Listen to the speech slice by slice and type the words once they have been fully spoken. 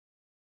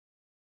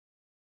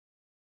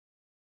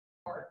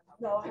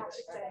No, I have to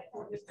say.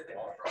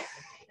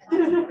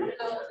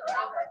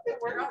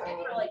 We're not in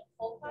for like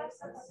full classes.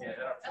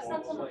 That's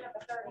not something like a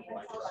 30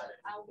 minutes.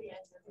 I'll be at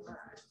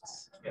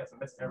yeah, so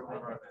miss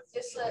everyone.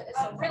 it's a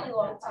really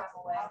long time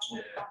away.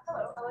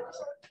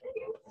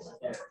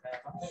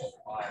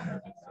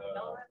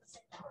 Hello.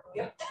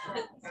 Yeah.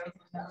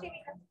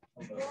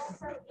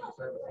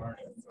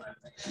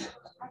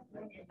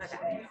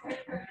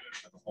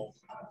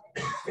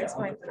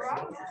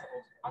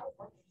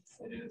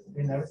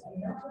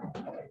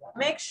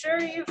 Make sure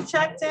you've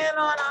checked in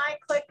on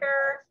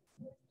iClicker.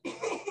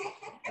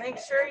 Make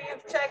sure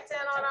you've checked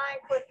in on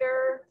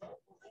iClicker.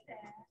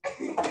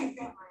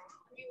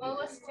 You owe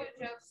us 2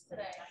 jokes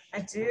today. I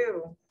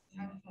do.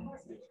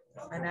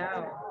 I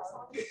know.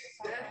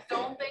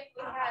 Don't think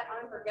we had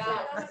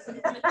forgotten.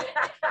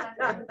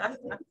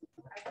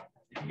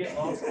 If you get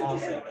lost,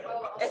 awesome.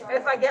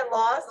 If I get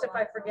lost, if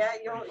I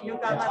forget, you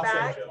got my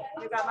back.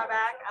 You got my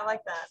back. I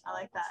like that. I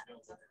like that.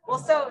 Well,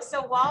 so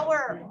while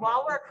we're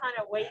kind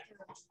of waiting,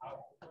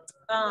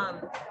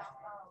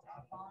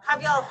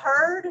 have y'all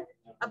heard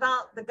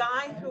about the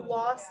guy who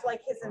lost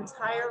like his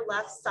entire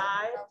left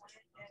side?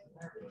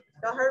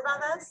 Y'all heard about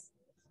this?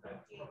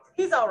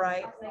 He's all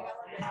right.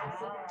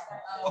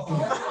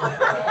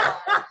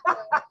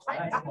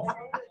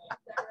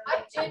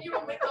 I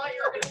genuinely thought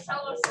you were going to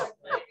tell us something.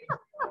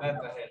 That's a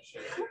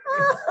handshake.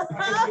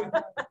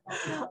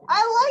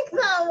 I like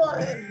that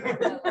one.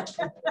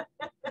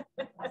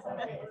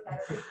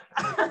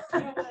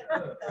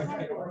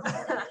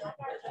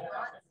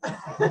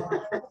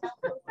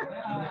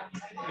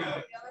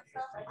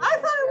 I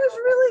thought it was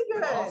really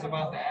good. I was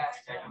about to ask,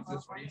 was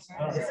this recent?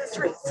 Is this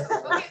recent?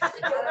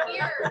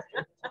 Here.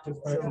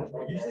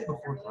 Usually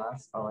before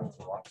class, I like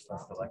to watch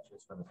the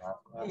lectures for the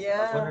past class. Yeah.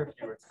 I was wondering if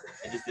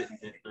you just didn't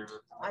get through.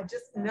 I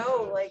just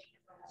know, like,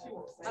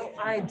 oh,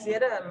 I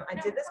did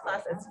this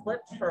class. It's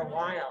flipped for a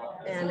while,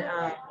 and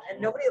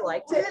nobody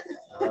liked it,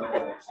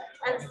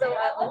 and so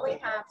I only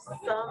have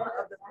some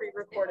of the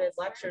pre-recorded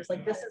lectures.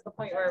 Like, this is the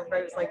point where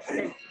everybody was like,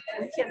 "Hey,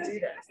 we can't do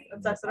this."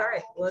 And so I said, "All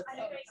right, let's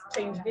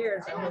change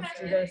gears and let's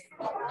do this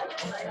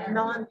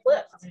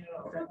non-flipped."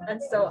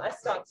 And so I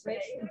stopped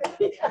making.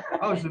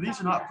 Oh, so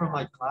these are not from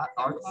like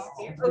our class?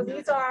 Oh,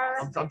 these are.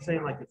 I'm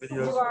saying like the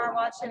videos. You are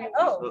watching it.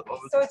 Oh,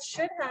 so it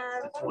should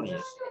have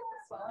 20.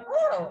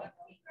 Oh.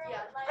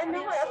 I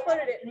know I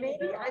uploaded it.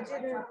 Maybe I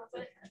didn't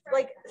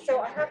like, so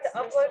I have to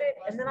upload it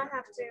and then I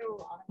have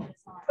to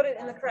put it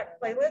in the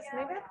correct playlist.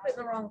 Maybe I put it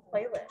in the wrong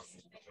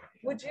playlist.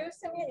 Would you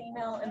send me an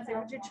email and say,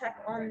 would you check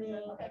on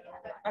the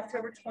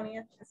October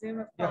 20th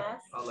Zoom of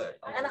class?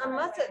 And I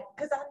must have,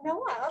 because I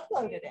know I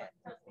uploaded it.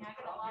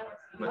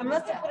 I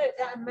must have put it,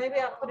 maybe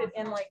I put it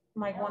in like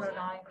my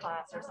 109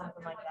 class or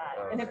something like that.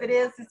 And if it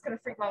is, it's going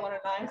to freak my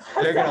 109 class.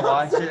 They're going to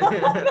watch it.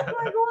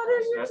 Like, what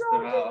is you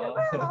talking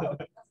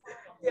about?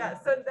 Yeah,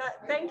 so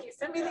that, thank you.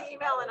 Send me the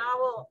email and I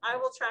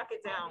will track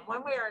it down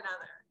one way or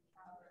another.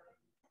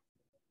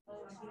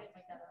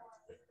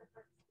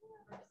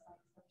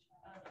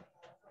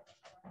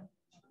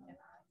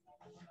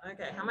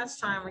 Okay, how much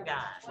time we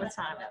got? What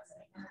time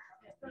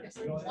is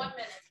it? 1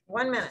 minute.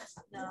 1 minute.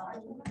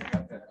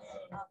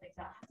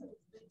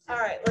 All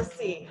right, let's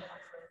see.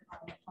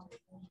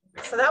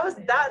 So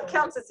that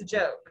counts as a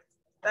joke.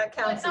 That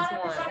counts as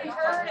one.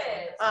 Heard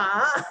it.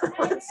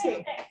 Let's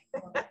see.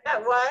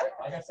 What?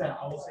 Like I said,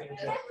 I will say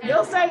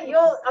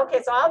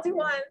Okay, so I'll do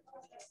one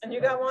and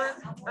you got one?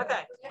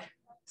 Okay.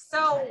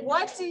 So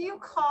what do you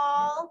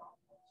call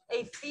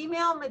a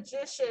female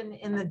magician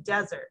in the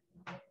desert?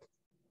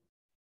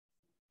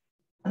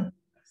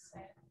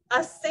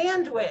 A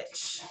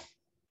sandwich.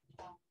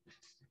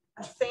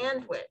 A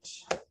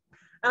sandwich.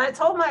 And I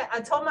told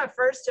my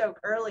first joke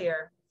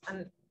earlier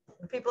and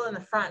the people in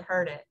the front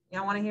heard it.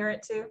 Y'all want to hear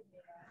it too?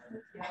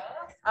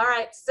 All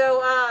right,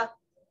 so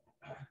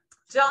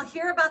did y'all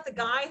hear about the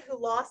guy who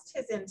lost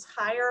his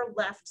entire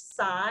left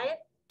side?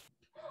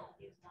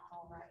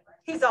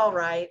 He's all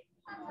right.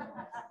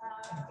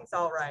 He's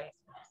all right.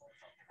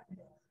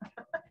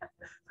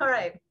 All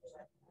right.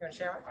 You want to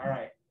share one? all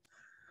right.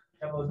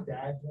 Hello,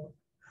 dad joke.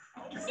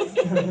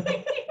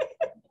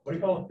 What do you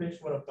call a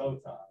fish with a bow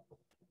tie?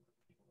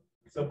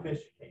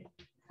 Sophisticated.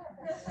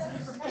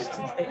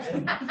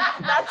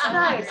 That's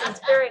nice. It's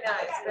very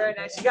nice. Very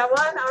nice. You got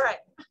one? All right.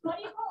 What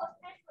do you call a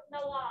fish with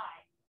no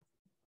eye?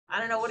 I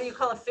don't know. What do you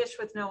call a fish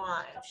with no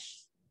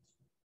eyes?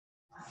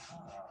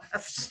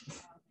 That's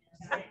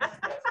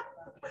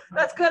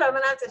good. I'm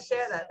gonna have to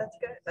share that. That's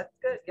good. That's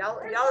good. Y'all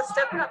are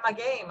stepping up my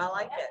game. I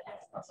like it.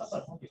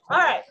 All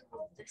right.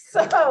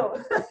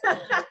 So,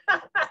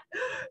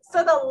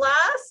 so the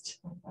last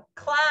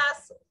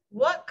class,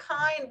 what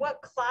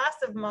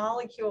class of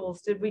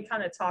molecules did we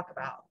kind of talk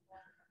about?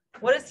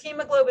 What does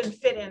hemoglobin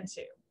fit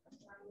into?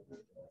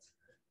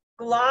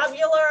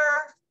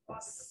 Globular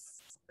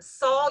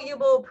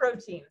soluble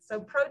protein. So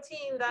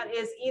protein that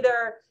is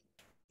either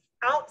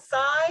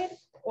outside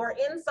or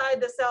inside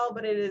the cell,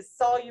 but it is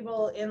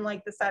soluble in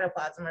like the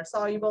cytoplasm or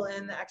soluble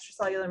in the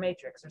extracellular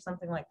matrix or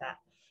something like that.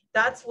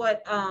 That's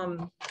what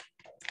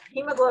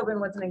hemoglobin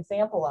was an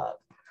example of.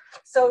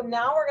 So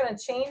now we're going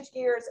to change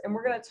gears and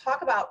we're going to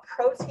talk about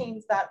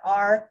proteins that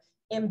are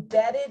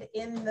embedded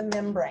in the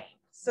membrane.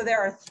 So there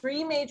are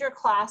three major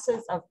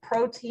classes of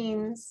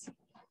proteins.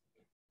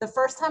 The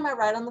first time I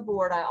write on the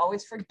board, I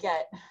always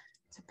forget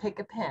to pick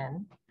a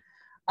pen,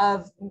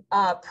 of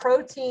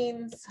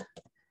proteins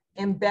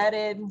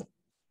embedded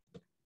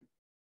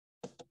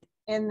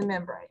in the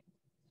membrane.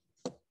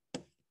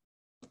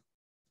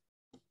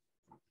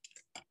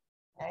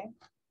 Okay,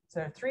 so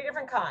there are three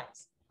different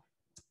kinds.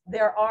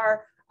 There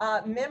are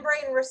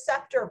membrane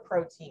receptor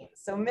proteins.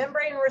 So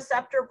membrane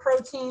receptor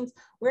proteins,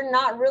 we're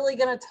not really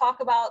going to talk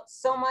about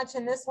so much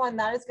in this one.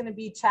 That is going to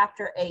be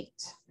chapter 8.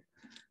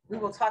 We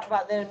will talk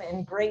about them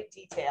in great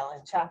detail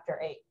in chapter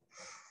 8.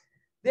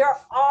 There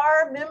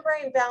are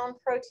membrane-bound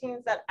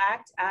proteins that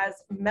act as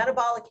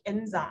metabolic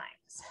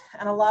enzymes.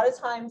 And a lot of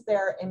times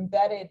they're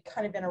embedded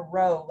kind of in a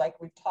row, like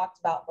we've talked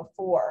about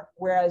before,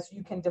 whereas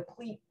you can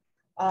deplete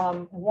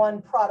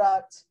one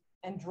product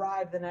and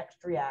drive the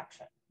next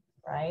reaction,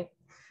 right?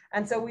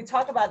 And so we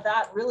talk about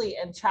that really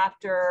in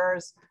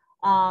chapters,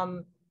 I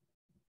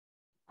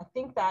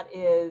think that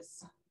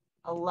is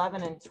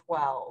 11 and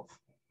 12,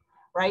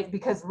 right?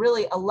 Because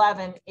really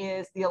 11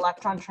 is the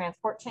electron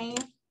transport chain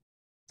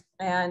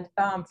and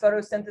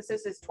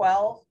photosynthesis is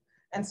 12.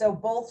 And so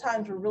both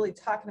times we're really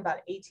talking about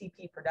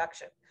ATP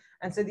production.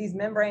 And so these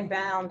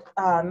membrane-bound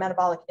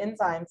metabolic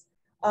enzymes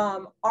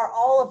are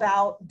all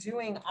about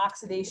doing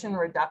oxidation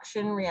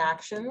reduction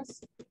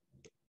reactions.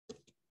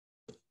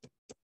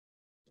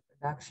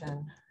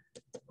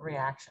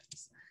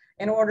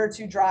 In order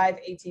to drive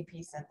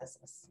ATP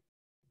synthesis.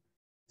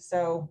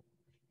 So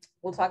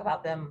we'll talk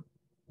about them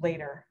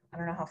later. I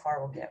don't know how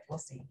far we'll get, we'll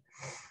see.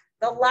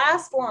 The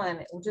last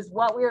one, which is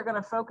what we are going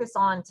to focus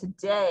on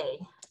today,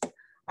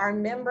 are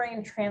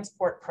membrane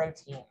transport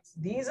proteins.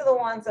 These are the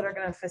ones that are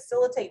going to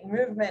facilitate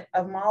movement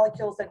of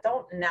molecules that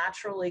don't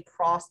naturally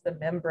cross the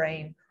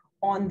membrane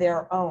on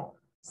their own.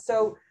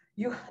 So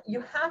you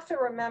have to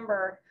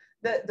remember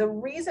the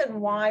reason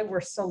why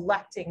we're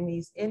selecting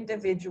these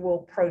individual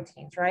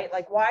proteins, right?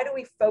 Like, why do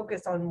we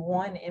focus on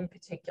one in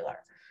particular?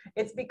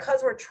 It's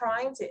because we're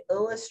trying to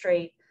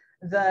illustrate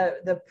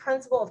the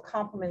principle of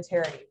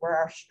complementarity, where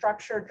our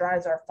structure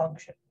drives our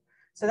function.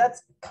 So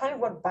that's kind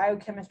of what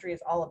biochemistry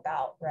is all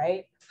about,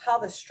 right? How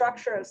the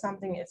structure of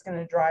something is going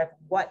to drive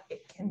what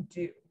it can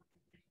do.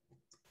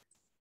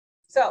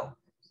 So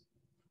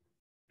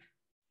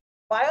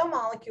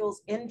biomolecules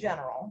in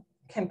general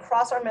can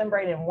cross our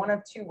membrane in one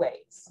of two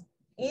ways.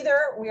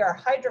 Either we are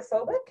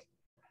hydrophobic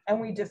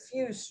and we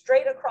diffuse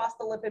straight across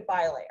the lipid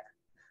bilayer,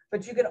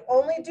 but you can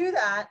only do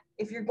that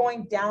if you're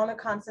going down a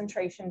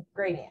concentration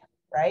gradient,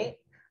 right?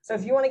 So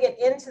if you want to get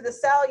into the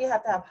cell, you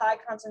have to have high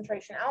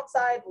concentration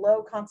outside,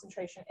 low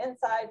concentration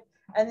inside,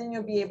 and then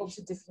you'll be able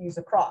to diffuse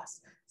across.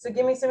 So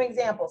give me some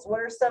examples. What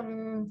are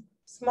some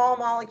small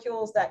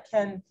molecules that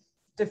can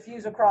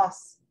diffuse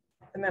across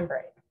the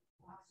membrane?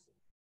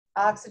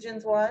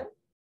 Oxygen's one.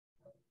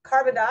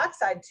 Carbon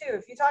dioxide too.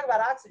 If you talk about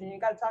oxygen, you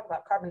got to talk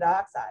about carbon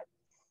dioxide,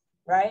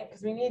 right?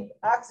 Because we need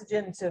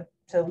oxygen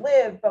to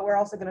live, but we're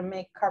also going to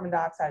make carbon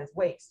dioxide as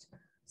waste.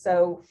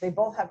 So they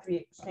both have to be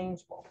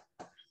exchangeable.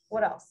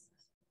 What else?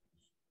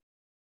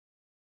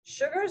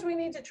 Sugars we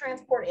need to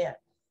transport in.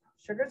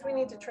 Sugars we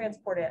need to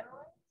transport in.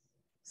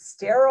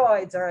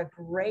 Steroids are a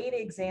great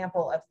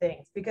example of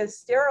things because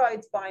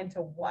steroids bind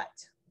to what?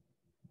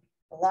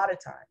 A lot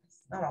of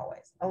times, not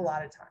always, a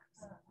lot of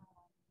times.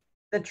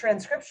 The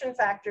transcription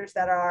factors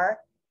that are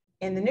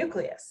in the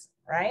nucleus,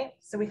 right?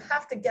 So we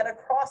have to get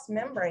across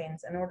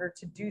membranes in order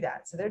to do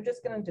that. So they're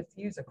just going to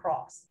diffuse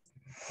across.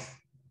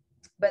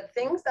 But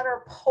things that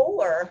are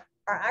polar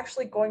are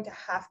actually going to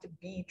have to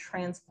be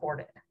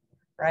transported,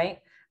 right?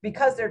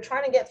 Because they're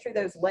trying to get through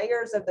those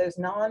layers of those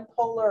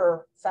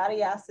non-polar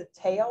fatty acid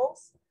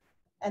tails,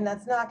 and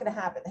that's not going to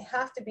happen. They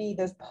have to be,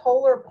 those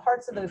polar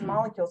parts of those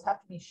molecules have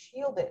to be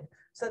shielded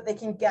so that they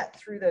can get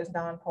through those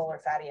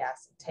non-polar fatty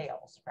acid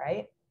tails,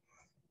 right?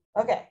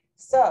 Okay,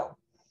 so,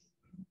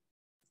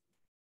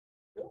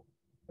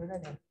 what did I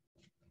do?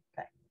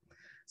 Okay,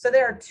 so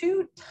there are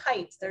two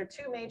types, there are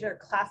two major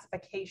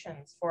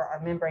classifications for our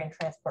membrane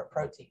transport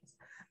proteins.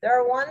 There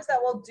are ones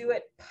that will do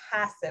it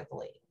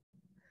passively,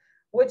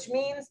 which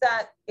means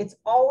that it's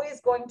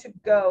always going to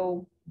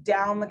go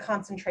down the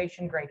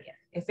concentration gradient.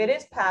 If it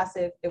is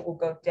passive, it will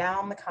go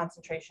down the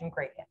concentration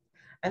gradient,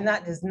 and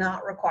that does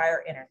not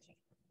require energy,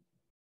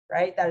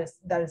 right? That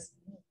is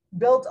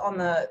built on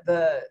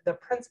the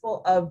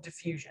principle of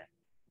diffusion.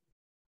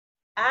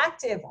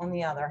 Active, on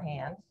the other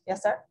hand,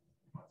 yes, sir?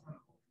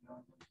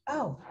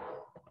 Oh,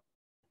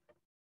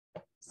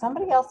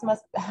 somebody else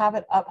must have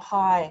it up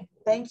high.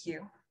 Thank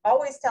you.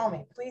 Always tell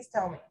me, please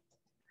tell me.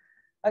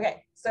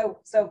 Okay, so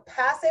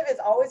passive is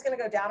always going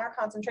to go down our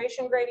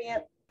concentration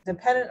gradient,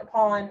 dependent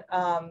upon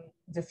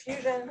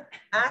diffusion.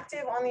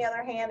 Active, on the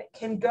other hand,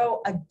 can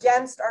go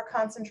against our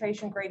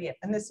concentration gradient.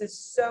 And this is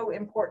so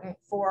important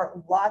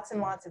for lots and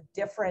lots of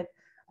different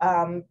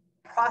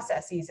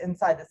processes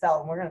inside the cell.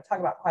 And we're going to talk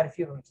about quite a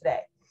few of them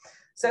today.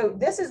 So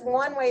this is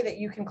one way that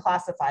you can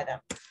classify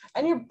them.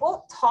 And your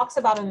book talks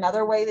about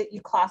another way that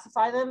you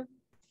classify them.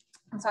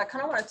 And so I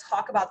kind of want to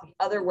talk about the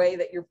other way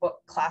that your book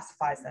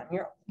classifies them.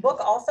 Your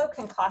book also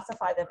can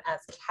classify them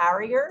as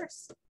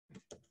carriers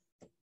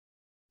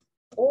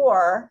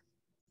or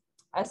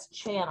as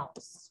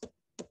channels,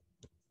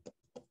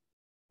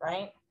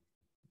 right?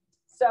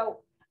 So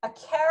a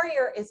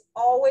carrier is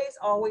always,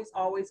 always,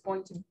 always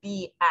going to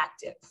be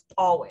active,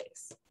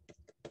 always,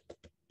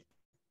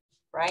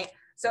 right?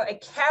 So a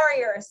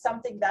carrier is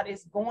something that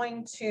is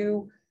going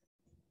to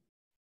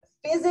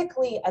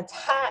physically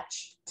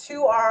attach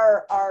to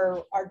our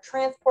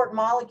transport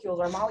molecules,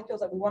 our molecules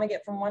that we want to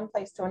get from one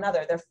place to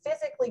another. They're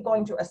physically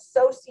going to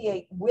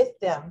associate with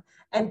them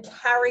and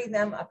carry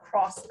them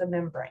across the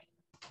membrane.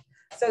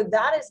 So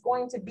that is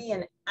going to be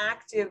an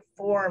active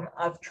form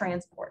of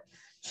transport.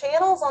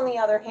 Channels, on the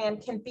other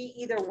hand, can be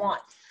either one.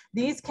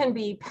 These can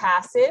be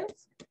passive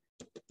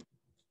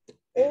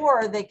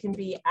or they can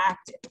be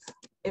active.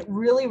 It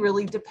really,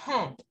 really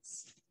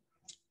depends.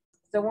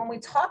 So when we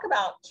talk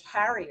about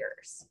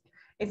carriers,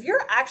 if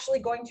you're actually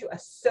going to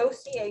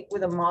associate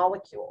with a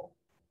molecule,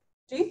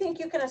 do you think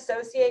you can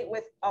associate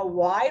with a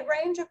wide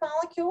range of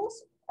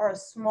molecules or a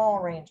small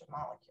range of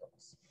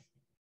molecules?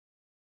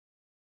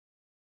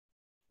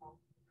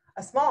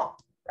 A small,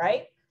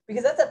 right?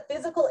 Because that's a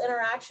physical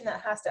interaction that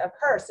has to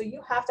occur. So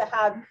you have to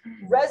have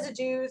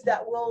residues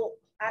that will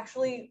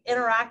actually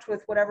interact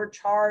with whatever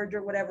charge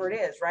or whatever it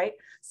is, right?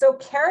 So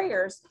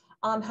carriers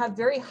have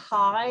very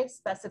high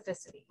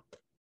specificity.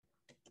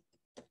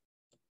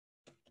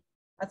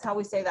 That's how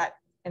we say that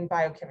in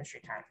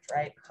biochemistry terms,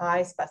 right?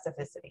 High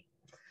specificity.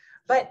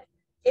 But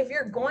if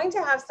you're going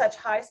to have such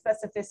high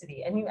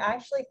specificity and you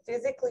actually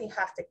physically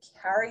have to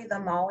carry the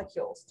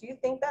molecules, do you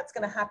think that's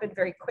going to happen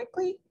very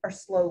quickly or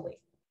slowly?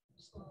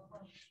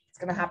 It's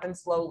going to happen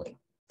slowly.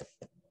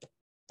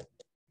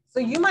 So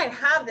you might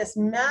have this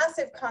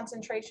massive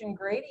concentration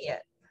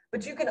gradient,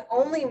 but you can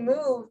only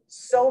move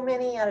so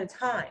many at a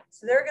time.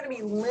 So there are going to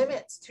be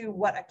limits to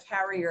what a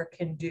carrier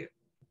can do.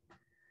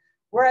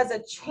 Whereas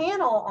a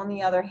channel, on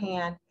the other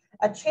hand,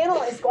 a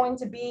channel is going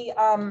to be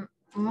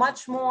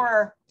much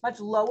lower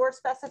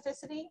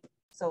specificity.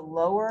 So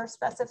lower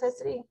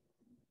specificity.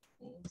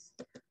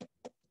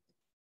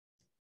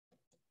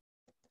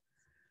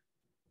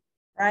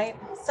 Right?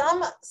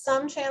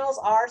 Some channels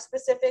are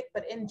specific,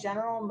 but in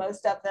general,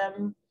 most of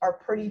them are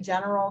pretty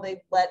general.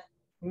 They let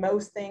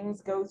most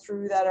things go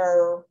through that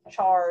are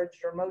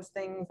charged or most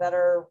things that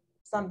are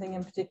something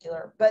in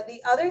particular. But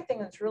the other thing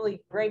that's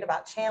really great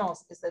about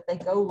channels is that they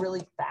go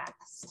really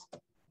fast.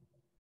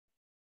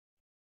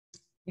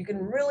 You can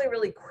really,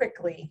 really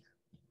quickly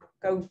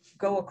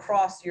go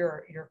across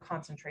your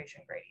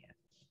concentration gradient.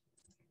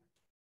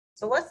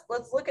 So let's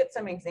look at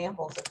some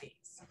examples of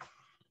these.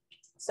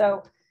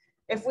 So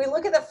if we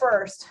look at the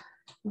first,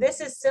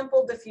 this is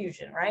simple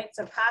diffusion, right?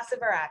 So passive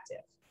or active?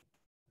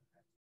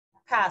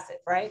 Passive,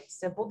 right?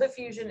 Simple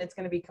diffusion, it's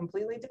going to be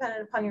completely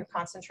dependent upon your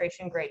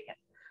concentration gradient.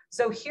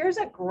 So here's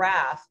a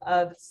graph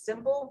of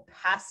simple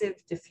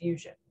passive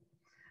diffusion.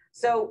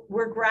 So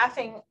we're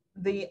graphing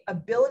the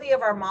ability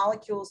of our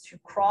molecules to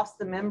cross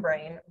the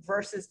membrane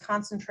versus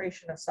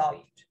concentration of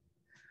solute.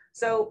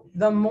 So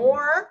the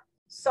more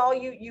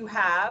solute you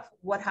have,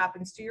 what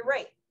happens to your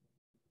rate?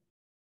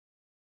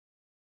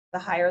 The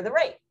higher the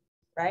rate,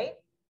 right?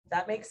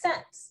 That makes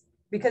sense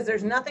because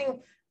there's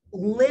nothing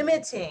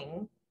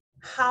limiting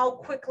how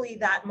quickly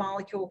that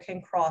molecule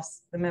can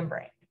cross the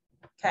membrane.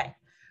 Okay.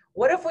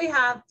 What if we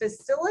have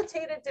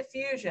facilitated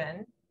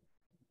diffusion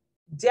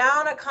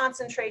down a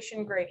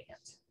concentration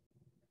gradient?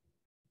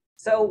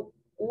 So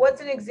what's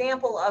an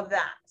example of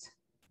that?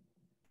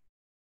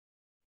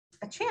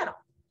 A channel,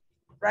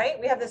 right?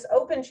 We have this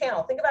open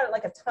channel. Think about it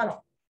like a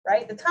tunnel,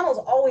 right? The tunnel is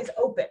always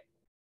open.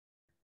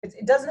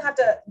 It doesn't have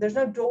to, there's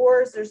no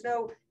doors,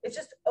 it's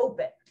just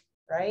open,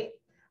 right?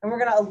 And we're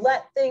gonna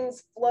let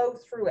things flow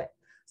through it.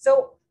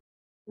 So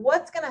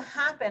what's gonna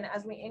happen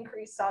as we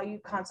increase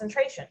solute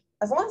concentration?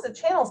 As long as the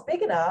channel is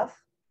big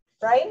enough,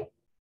 right?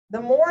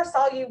 The more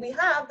solute we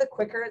have, the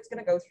quicker it's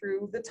gonna go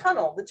through the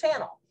tunnel, the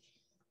channel,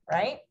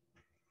 right?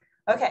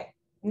 Okay,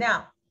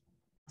 now,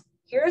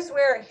 here's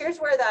where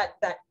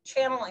that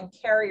channel and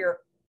carrier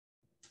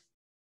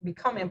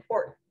become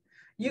important.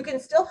 You can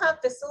still have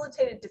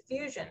facilitated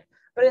diffusion,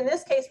 but in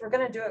this case, we're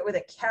going to do it with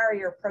a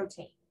carrier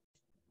protein.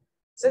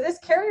 So this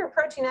carrier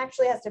protein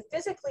actually has to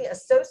physically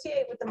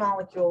associate with the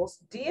molecules,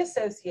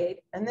 deassociate,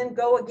 and then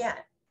go again,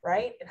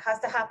 right? It has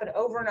to happen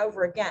over and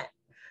over again.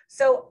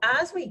 So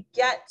as we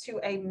get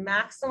to a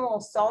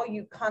maximal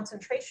solute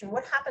concentration,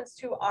 what happens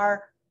to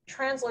our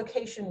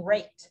translocation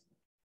rate?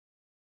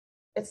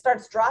 It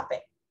starts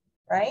dropping,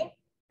 right?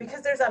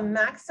 Because there's a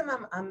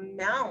maximum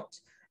amount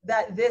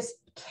that this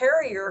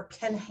carrier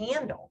can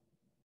handle.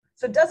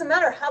 So it doesn't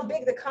matter how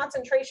big the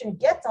concentration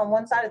gets on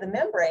one side of the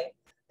membrane,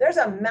 there's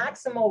a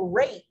maximal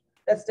rate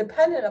that's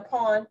dependent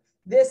upon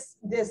this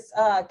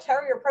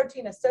carrier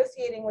protein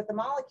associating with the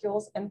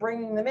molecules and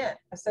bringing them in,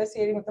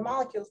 associating with the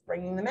molecules,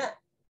 bringing them in,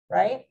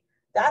 right?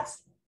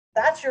 That's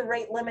That's your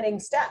rate limiting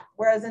step.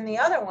 Whereas in the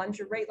other ones,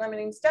 your rate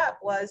limiting step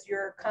was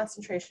your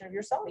concentration of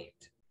your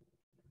solute.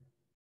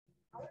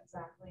 How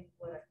exactly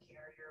would a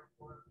carrier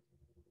work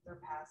through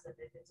passive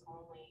if it's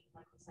only,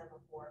 like we said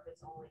before, if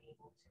it's only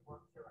able to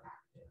work through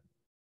active?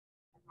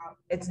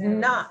 It's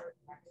not.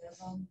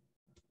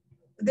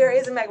 There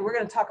is a we're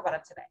going to talk about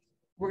it today.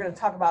 We're going to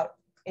talk about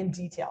in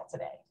detail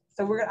today.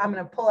 So I'm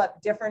going to pull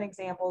up different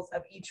examples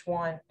of each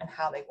one and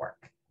how they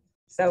work.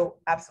 So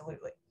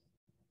absolutely.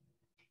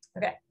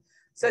 Okay.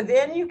 So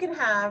then you can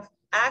have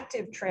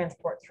active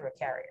transport through a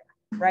carrier,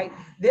 right?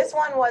 This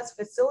one was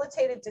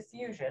facilitated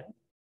diffusion.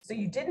 So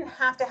you didn't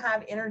have to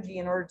have energy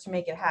in order to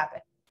make it happen.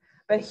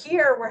 But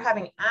here we're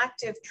having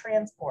active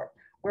transport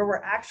where we're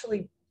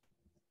actually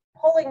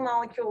pulling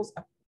molecules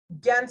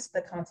against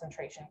the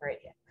concentration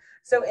gradient.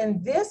 So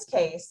in this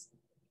case,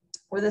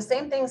 where the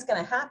same thing's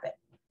going to happen,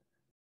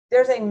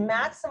 there's a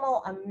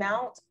maximal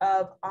amount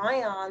of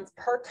ions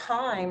per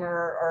time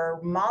or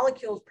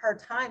molecules per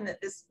time that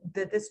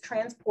this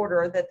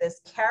transporter, that this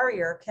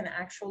carrier can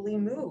actually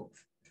move.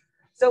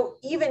 So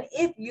even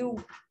if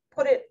you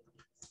put it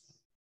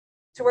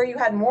to where you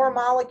had more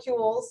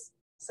molecules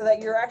so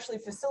that you're actually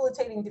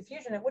facilitating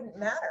diffusion, it wouldn't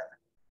matter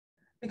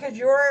because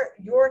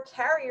your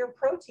carrier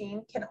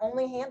protein can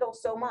only handle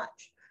so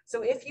much.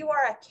 So if you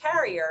are a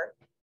carrier,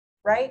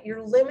 right,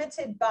 you're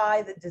limited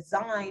by the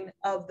design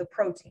of the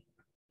protein.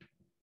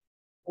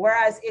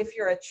 Whereas if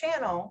you're a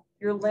channel,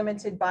 you're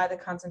limited by the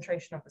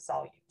concentration of the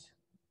solute,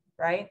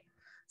 right?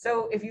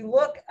 So if you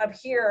look up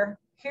here,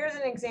 here's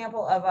an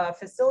example of a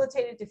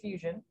facilitated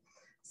diffusion.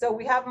 So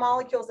we have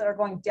molecules that are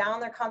going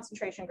down their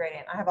concentration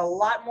gradient. I have a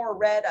lot more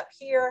red up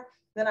here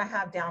than I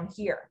have down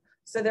here.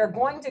 So they're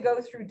going to go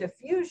through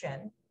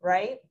diffusion,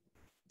 right?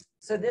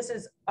 So this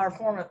is our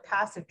form of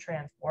passive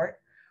transport.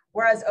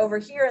 Whereas over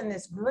here in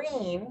this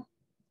green,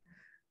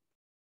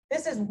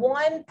 this is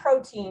one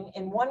protein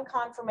in one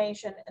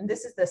conformation, and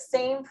this is the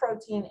same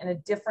protein in a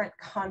different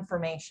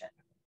conformation.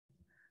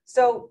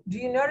 So do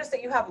you notice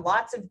that you have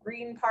lots of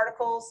green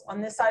particles on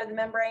this side of the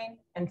membrane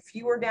and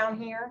fewer down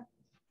here?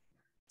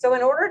 So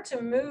in order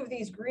to move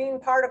these green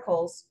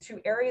particles to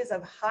areas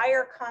of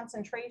higher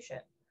concentration,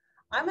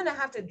 I'm going to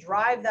have to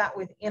drive that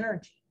with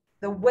energy.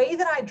 The way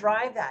that I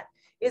drive that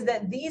is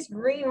that these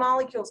green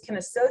molecules can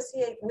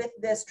associate with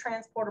this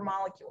transporter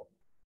molecule.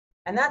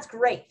 And that's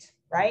great,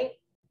 right?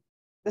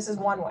 This is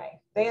one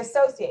way. They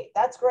associate,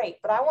 that's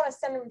great, but I want to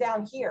send them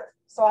down here.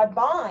 So I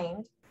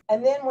bind,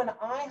 and then when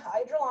I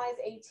hydrolyze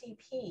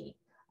ATP,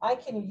 I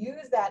can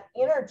use that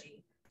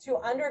energy to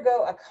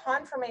undergo a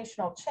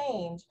conformational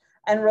change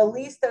and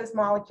release those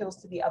molecules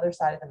to the other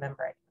side of the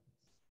membrane.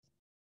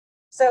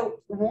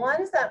 So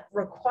ones that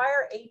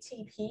require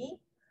ATP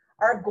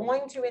are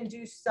going to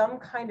induce some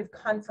kind of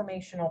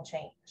conformational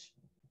change,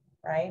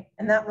 right?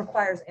 And that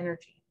requires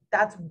energy.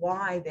 That's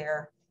why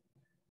they're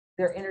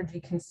energy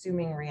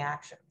consuming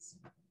reactions.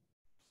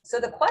 So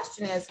the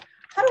question is,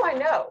 how do I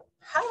know?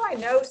 How do I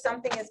know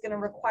something is going to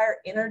require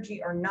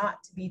energy or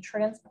not to be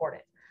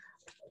transported?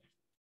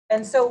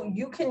 And so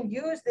you can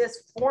use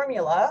this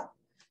formula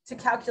to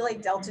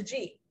calculate delta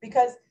G,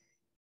 because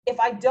if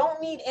I don't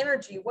need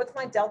energy, what's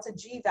my delta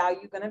G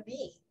value going to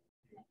be?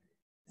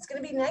 It's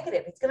going to be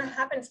negative. It's going to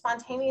happen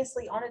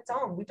spontaneously on its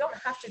own. We don't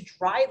have to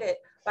drive it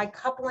by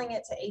coupling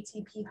it to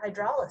ATP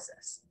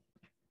hydrolysis.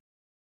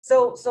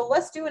 So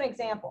let's do an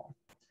example.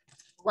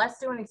 Let's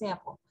do an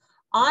example.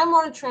 I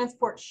want to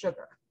transport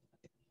sugar.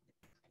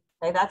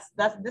 Okay,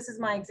 this is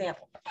my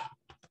example.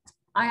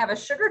 I have a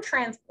sugar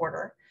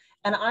transporter,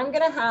 and I'm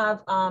going to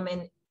have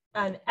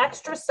an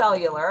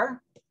extracellular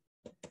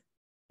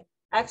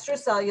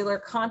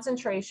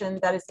concentration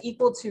that is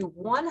equal to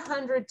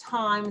 100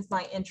 times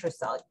my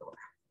intracellular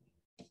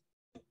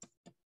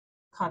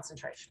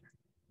concentration,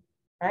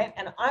 right?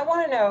 And I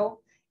want to know,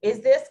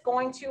 is this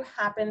going to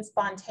happen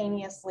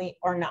spontaneously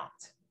or not?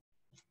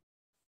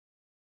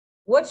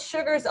 What's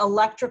sugar's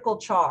electrical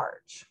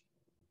charge?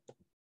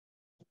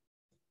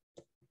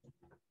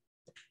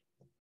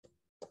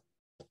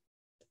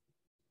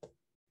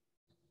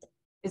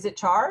 Is it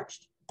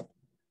charged?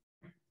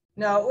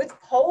 No, it's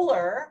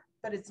polar,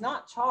 but it's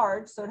not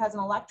charged. So it has an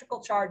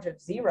electrical charge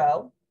of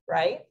 0,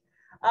 right?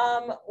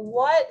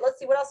 Let's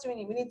see, what else do we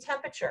need? We need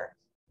temperature.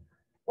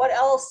 What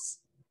else?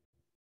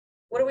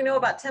 What do we know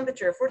about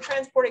temperature? If we're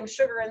transporting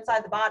sugar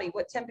inside the body,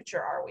 what temperature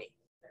are we?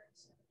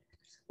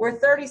 We're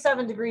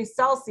 37 degrees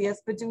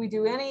Celsius, but do we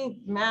do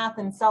any math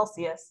in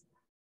Celsius?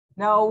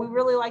 No, we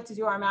really like to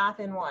do our math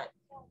in what?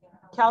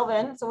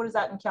 Kelvin. So what is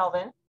that in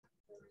Kelvin?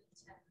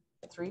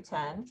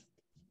 310.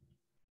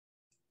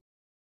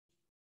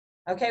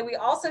 Okay, we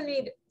also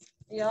need,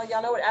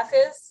 y'all know what F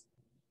is?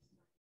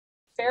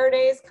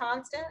 Faraday's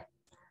constant.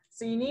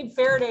 So you need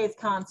Faraday's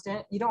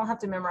constant. You don't have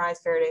to memorize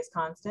Faraday's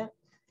constant.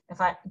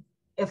 If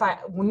I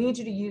need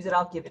you to use it,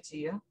 I'll give it to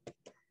you.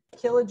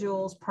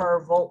 Kilojoules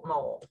per volt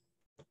mole.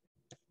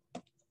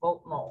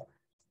 Volt mole.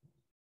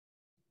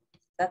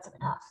 That's an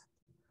F.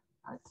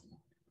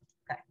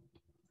 Okay.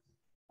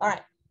 All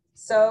right.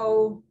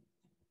 So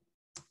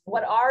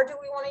what R do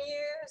we want to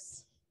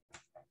use?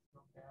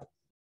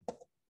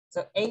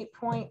 So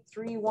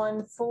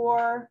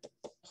 8.314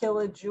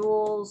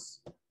 kilojoules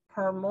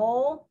per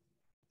mole.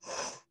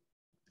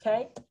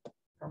 Okay,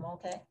 per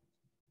mole, okay.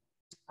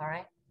 All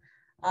right,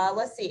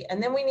 let's see.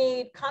 And then we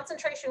need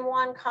concentration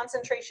 1,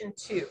 concentration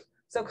 2.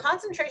 So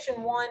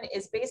concentration 1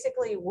 is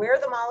basically where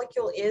the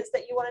molecule is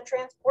that you want to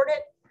transport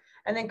it.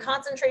 And then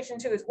concentration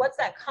 2 is what's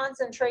that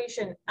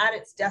concentration at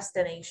its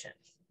destination,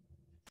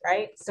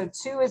 right? So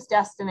 2 is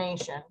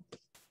destination.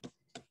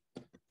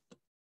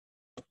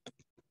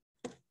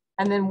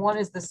 And then 1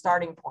 is the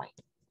starting point.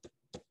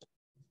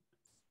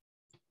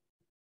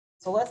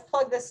 So let's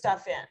plug this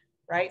stuff in,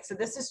 right? So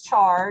this is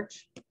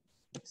charge.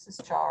 This is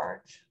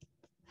charge.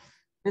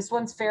 This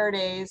one's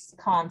Faraday's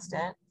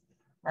constant,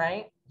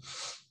 right?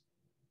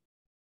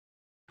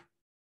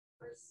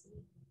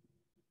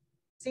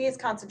 C is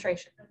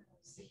concentration.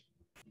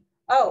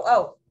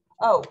 Oh,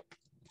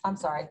 I'm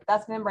sorry.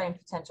 That's membrane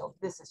potential.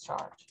 This is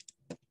charge.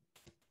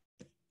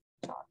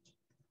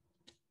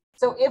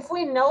 So if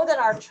we know that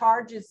our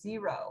charge is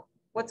 0,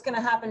 what's going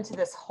to happen to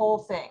this whole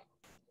thing?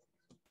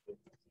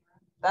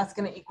 That's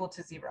going to equal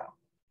to 0.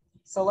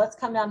 So let's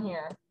come down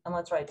here and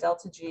let's write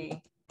delta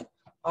G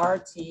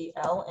RT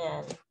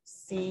ln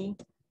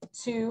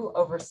C2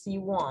 over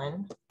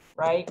C1,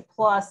 right?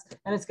 Plus,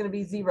 and it's going to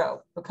be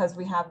 0 because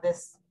we have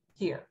this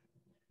here.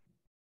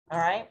 All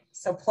right,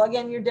 so plug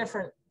in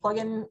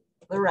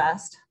the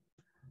rest.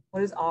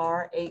 What is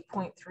R?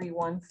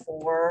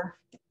 8.314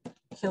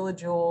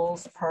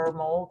 kilojoules per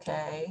mole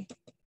K.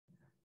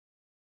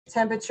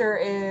 Temperature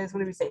is, what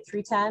did we say,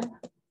 310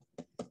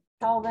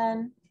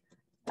 Kelvin.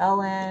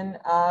 ln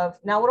of,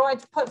 now what do I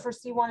put for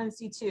C1 and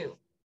C2?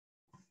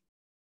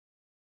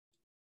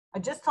 I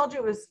just told you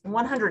it was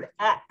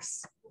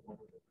 100x.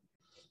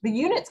 The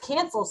units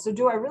cancel, so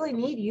do I really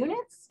need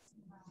units?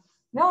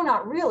 No,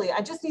 not really. I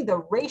just need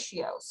the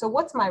ratio. So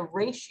what's my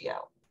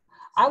ratio?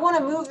 I want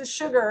to move the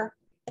sugar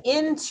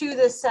into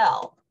the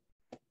cell.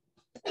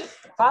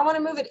 If I want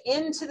to move it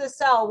into the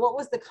cell, what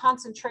was the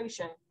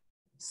concentration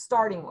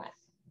starting with?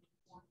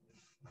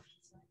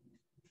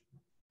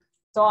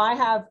 So I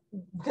have,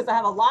 because I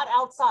have a lot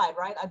outside,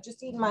 right? I've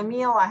just eaten my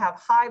meal. I have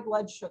high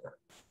blood sugar.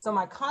 So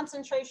my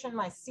concentration,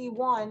 my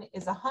C1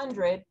 is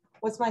 100.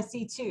 What's my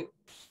C2?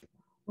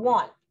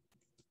 1.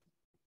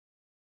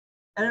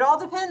 And it all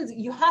depends.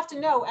 You have to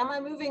know, am I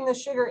moving the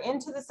sugar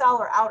into the cell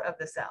or out of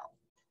the cell?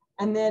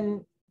 And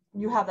then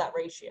you have that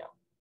ratio,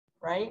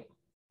 right?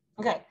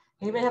 Okay.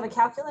 Anybody have a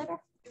calculator?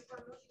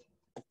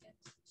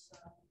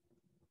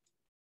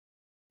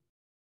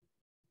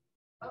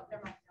 Oh,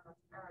 never mind.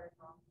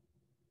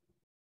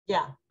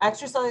 Yeah,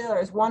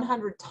 extracellular is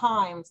 100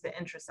 times the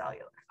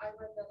intracellular. I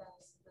read that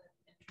as the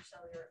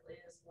intracellular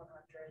is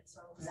 100.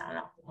 So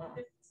No.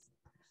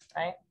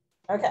 Right?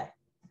 Okay.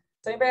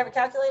 So anybody have a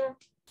calculator?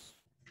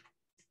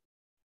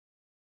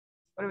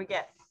 What do we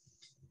get?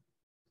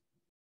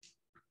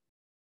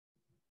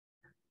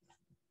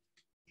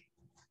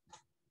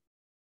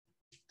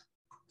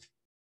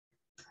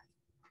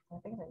 I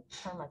think I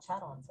turned my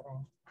chat on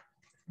today.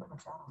 Put my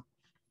chat on.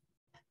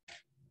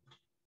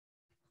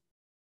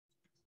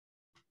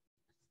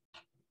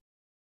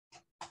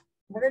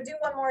 We're going to do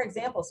one more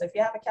example. So if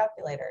you have a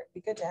calculator, it'd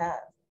be good to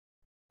have.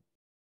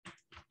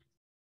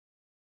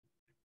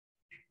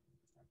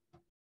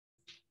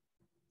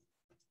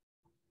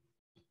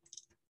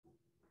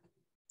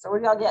 So what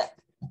do y'all get?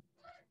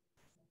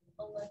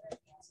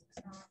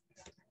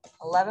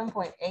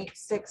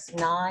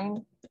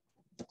 11.869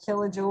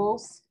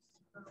 kilojoules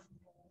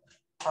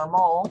per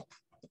mole.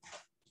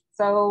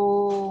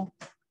 So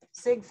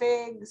sig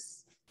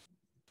figs.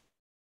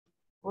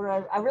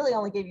 I really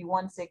only gave you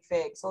 1 sig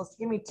fig, so let's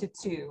give me to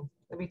 2.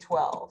 It'd be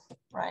 12,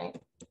 right?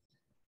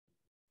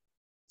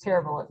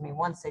 Terrible of me,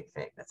 1 sig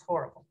fig. That's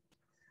horrible.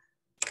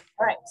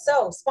 All right,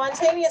 so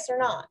spontaneous or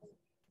not?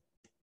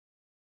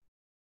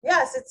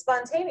 Yes, it's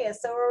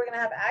spontaneous. So are we going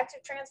to have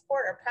active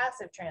transport or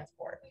passive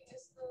transport?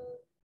 Is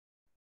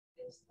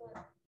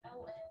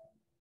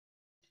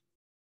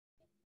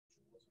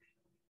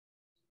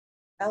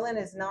the ln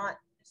is not.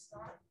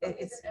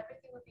 It's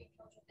everything would be.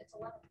 It's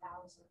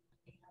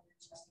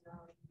 11,869.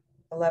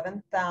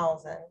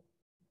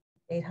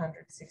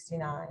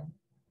 11,869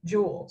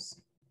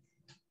 joules.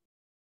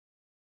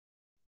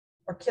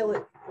 Or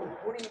kilo.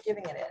 What are you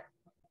giving it in?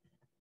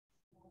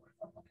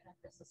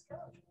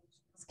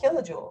 It's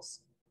kilojoules.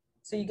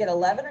 So you get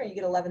 11 or you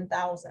get 11,000?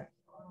 11,000,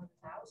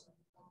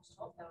 almost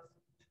 12,000.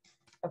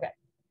 Okay,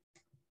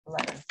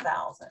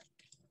 11,000.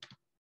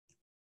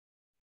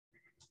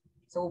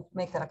 So we'll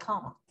make that a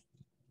comma.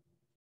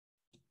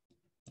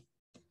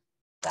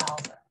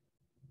 1,000.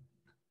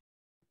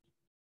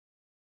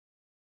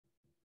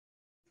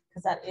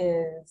 Because that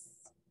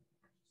is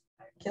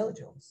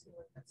kilojoules.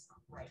 That's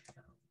not right.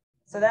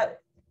 So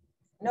that,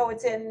 no,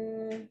 it's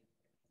in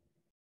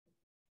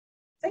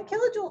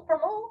kilojoules per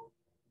mole.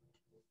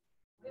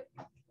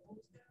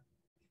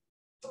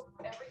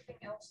 Everything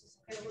else is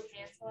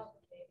cancel out the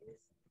K's.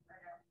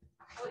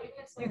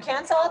 You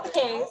cancel out the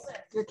K's.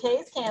 Your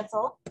K's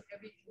cancel.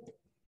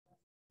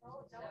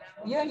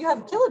 You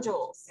have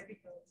kilojoules.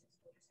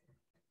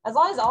 As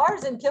long as R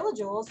is in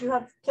kilojoules, you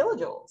have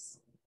kilojoules.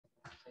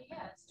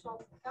 Yeah, it's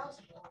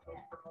 12,000.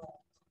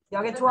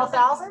 Y'all get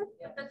 12,000?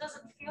 That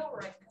doesn't feel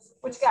right.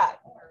 What you got?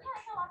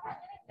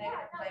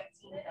 Negative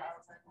 19,000.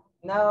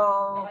 No.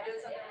 Am I doing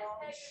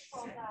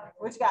something wrong?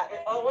 What you got?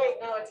 Oh, wait,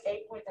 no, it's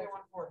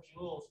 8.314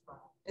 joules per.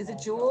 Is it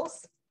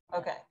joules?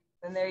 Okay,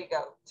 then there you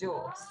go,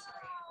 joules.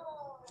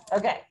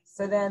 Okay,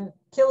 so then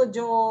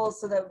kilojoules,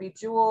 so that would be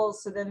joules.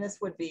 So then this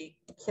would be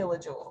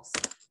kilojoules.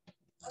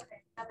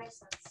 Okay, that makes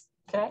sense.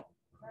 Okay.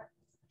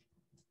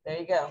 There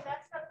you go.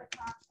 That's not the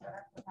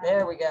constant.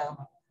 There we go.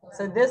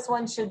 So this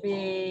one should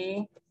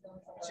be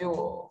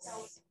joules.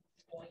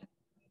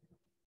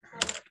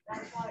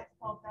 That's why it's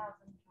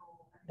 12,000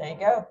 joules. There you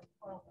go.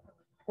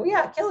 Well,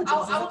 yeah, kilojoules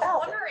is I was 1,000.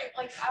 wondering,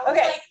 like, I was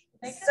Okay,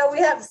 like, so we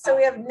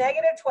have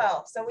negative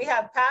 12. So we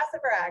have passive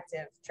or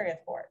active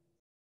transport.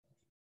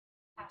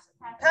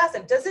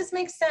 Passive. Does this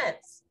make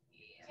sense?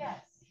 yes.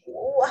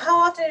 How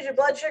often is your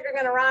blood sugar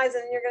going to rise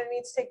and you're going to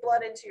need to take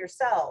blood into your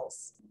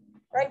cells?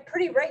 Right?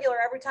 Pretty regular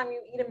every time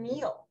you eat a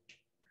meal.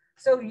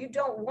 So you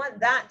don't want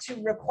that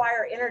to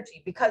require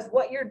energy, because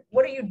what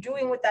are you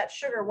doing with that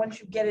sugar once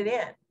you get it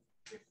in?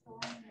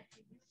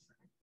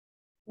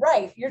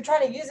 Right. You're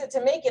trying to use it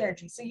to make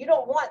energy. So you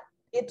don't want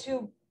it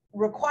to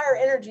require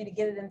energy to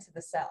get it into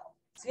the cell.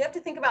 So you have to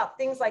think about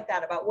things like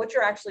that, about what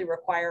you're actually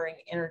requiring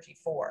energy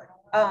for.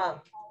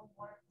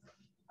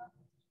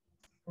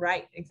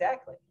 Right.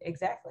 Exactly.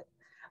 Exactly.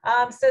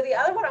 So the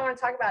other one I want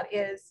to talk about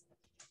is,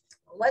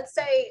 let's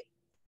say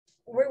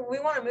we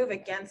want to move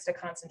against a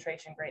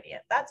concentration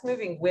gradient. That's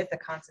moving with a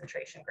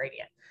concentration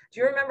gradient. Do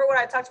you remember what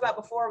I talked about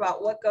before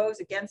about what goes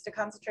against a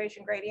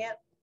concentration gradient?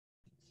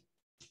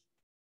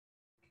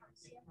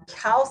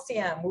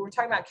 Calcium. We were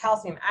talking about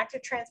calcium,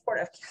 active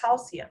transport of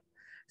calcium.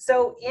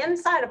 So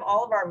inside of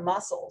all of our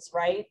muscles,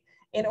 right,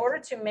 in order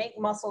to make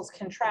muscles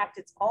contract,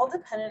 it's all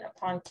dependent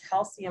upon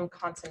calcium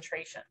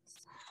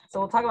concentrations. So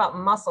we'll talk about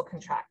muscle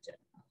contraction.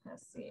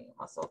 Let's see,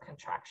 muscle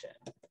contraction.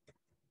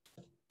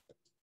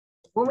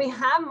 When we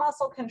have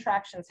muscle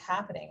contractions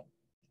happening,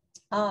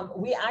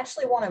 we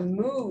actually want to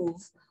move,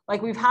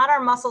 like we've had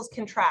our muscles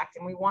contract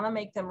and we want to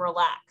make them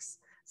relax.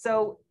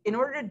 So in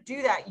order to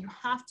do that, you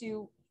have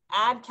to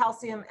add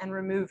calcium and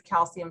remove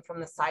calcium from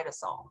the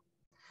cytosol.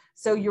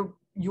 So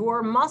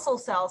your muscle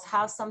cells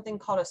have something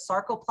called a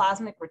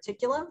sarcoplasmic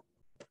reticulum.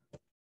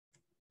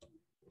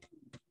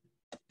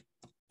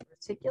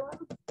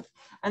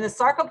 And the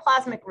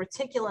sarcoplasmic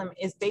reticulum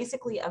is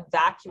basically a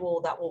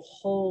vacuole that will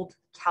hold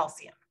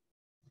calcium.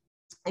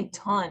 A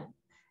ton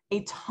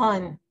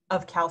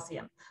of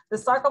calcium. The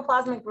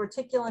sarcoplasmic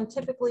reticulum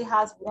typically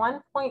has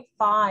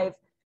 1.5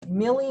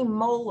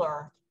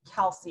 millimolar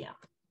calcium.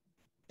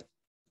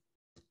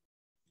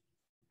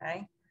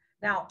 Okay.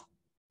 Now,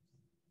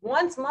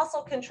 once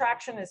muscle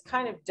contraction is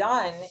kind of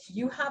done,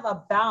 you have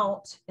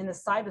about, in the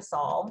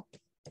cytosol,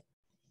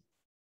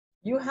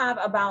 you have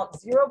about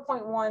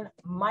 0.1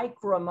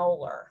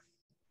 micromolar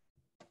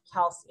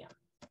calcium.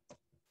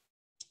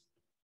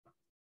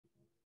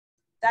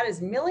 That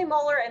is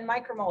millimolar and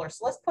micromolar.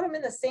 So let's put them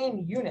in the same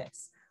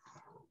units.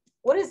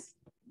 What is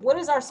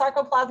our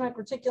sarcoplasmic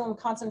reticulum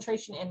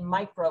concentration in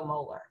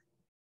micromolar?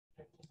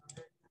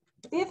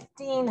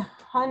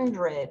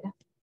 1,500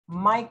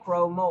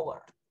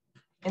 micromolar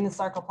in the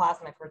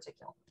sarcoplasmic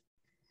reticulum.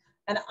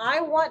 And I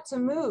want to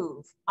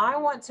move,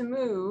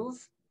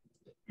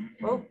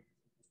 oh,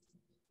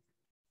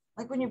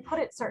 like when you put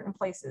it certain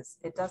places,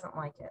 it doesn't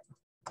like it.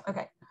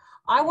 Okay,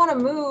 I want to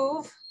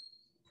move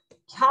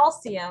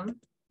calcium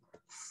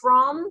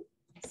from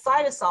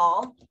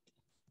cytosol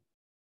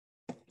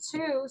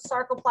to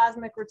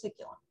sarcoplasmic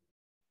reticulum.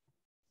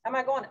 Am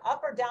I going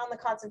up or down the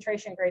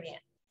concentration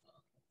gradient?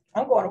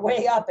 I'm going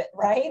way up it,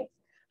 right?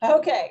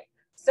 Okay,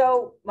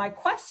 so my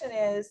question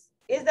is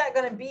that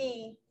going to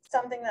be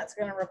something that's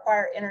going to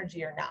require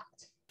energy or not?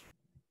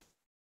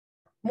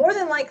 More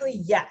than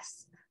likely,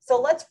 yes. So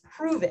let's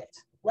prove it.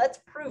 Let's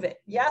prove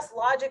it. Yes,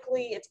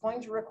 logically, it's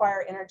going to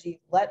require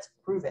energy. Let's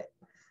prove it.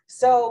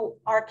 So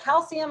our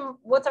calcium,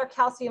 what's our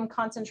calcium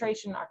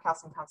concentration? Our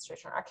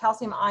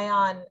calcium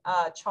ion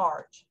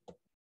charge.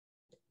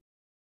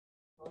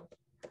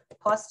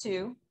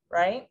 +2,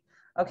 right?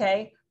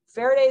 Okay.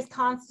 Faraday's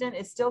constant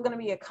is still going to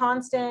be a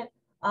constant.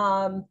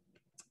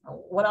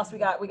 What else we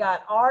got? We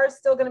got R is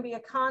still going to be a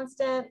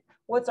constant.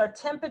 What's our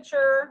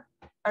temperature?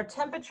 Our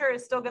temperature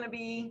is still going to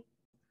be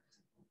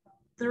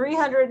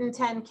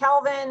 310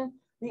 Kelvin.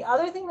 The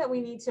other thing that we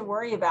need to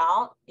worry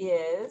about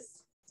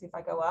is, see if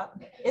I go up,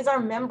 is our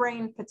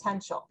membrane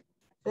potential.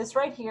 This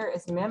right here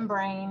is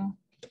membrane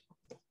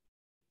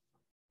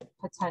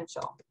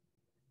potential.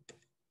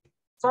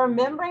 So our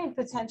membrane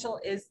potential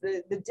is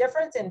the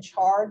difference in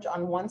charge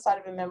on one side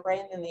of a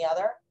membrane than the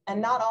other.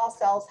 And not all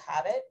cells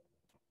have it.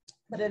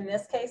 But in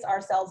this case,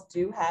 our cells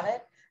do have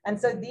it. And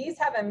so these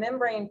have a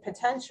membrane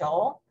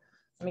potential.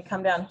 Let me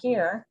come down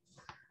here.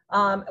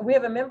 We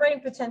have a membrane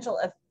potential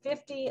of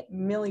 50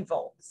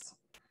 millivolts.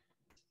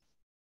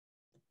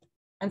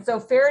 And so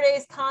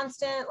Faraday's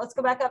constant, let's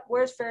go back up.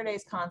 Where's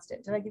Faraday's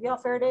constant? Did I give you all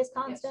Faraday's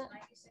constant?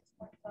 Yes,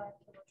 96.5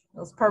 kilojoules.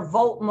 Those per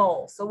volt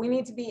mole. So we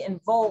need to be in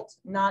volt,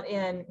 not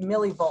in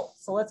millivolts.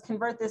 So let's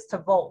convert this to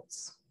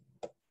volts.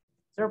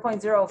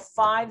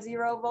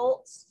 0.050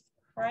 volts,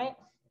 right?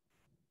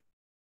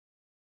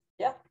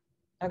 Yeah.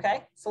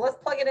 Okay. So let's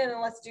plug it in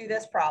and let's do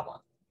this problem.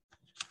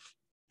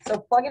 So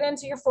plug it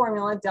into your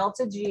formula.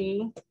 Delta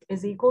G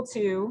is equal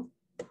to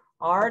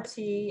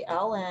RT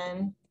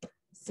ln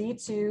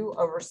C2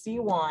 over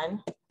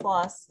C1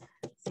 plus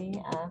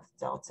CF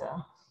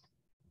delta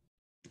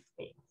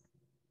B,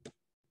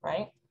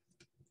 right?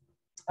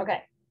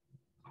 Okay,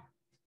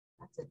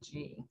 that's a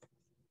G.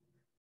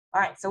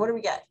 All right, so what do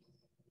we get?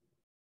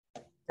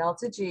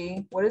 Delta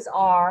G, what is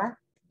R?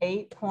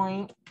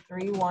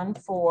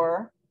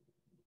 8.314.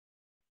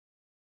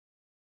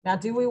 Now,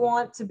 do we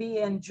want to be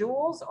in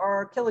joules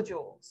or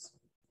kilojoules?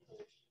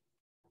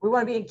 We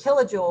want to be in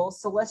kilojoules,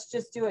 so let's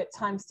just do it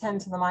times 10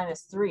 to the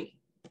minus 3.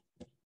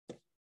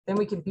 Then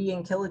we can be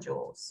in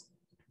kilojoules.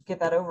 Get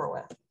that over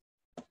with.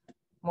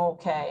 Mole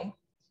K.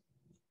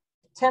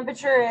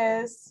 Temperature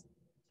is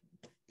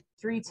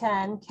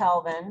 310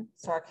 Kelvin,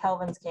 so our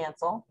Kelvins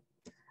cancel.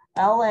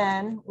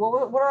 Ln,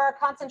 what are our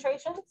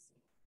concentrations?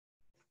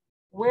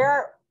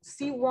 Where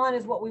C1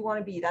 is what we want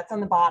to be. That's on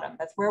the bottom.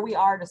 That's where we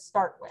are to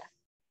start with.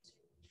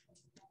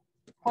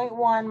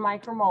 0.1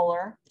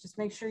 micromolar. Just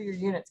make sure your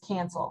units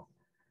cancel.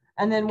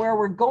 And then where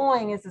we're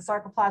going is the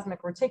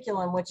sarcoplasmic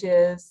reticulum, which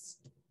is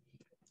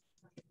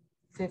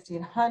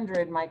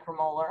 1500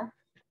 micromolar.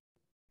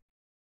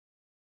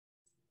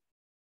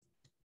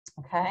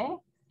 Okay.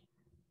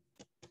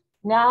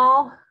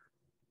 Now,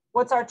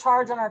 what's our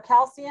charge on our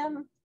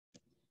calcium?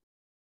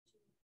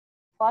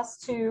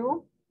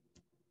 +2.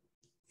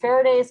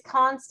 Faraday's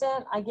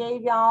constant I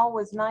gave y'all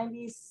was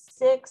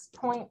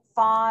 96.5.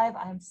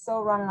 I'm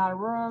so running out of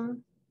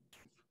room.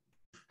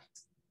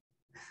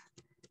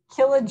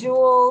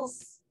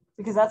 Kilojoules,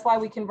 because that's why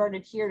we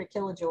converted here to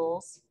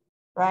kilojoules,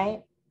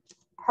 right?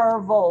 Per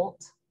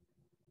volt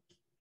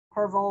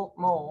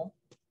mole.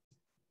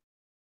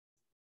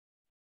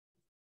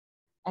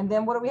 And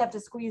then what do we have to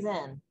squeeze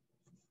in?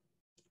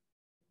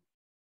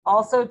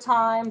 Also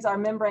times our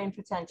membrane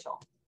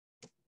potential.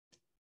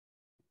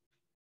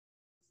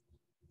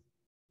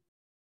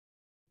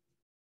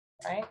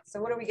 Right,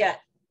 so what do we get?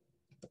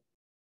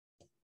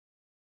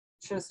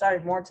 Should have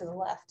started more to the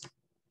left.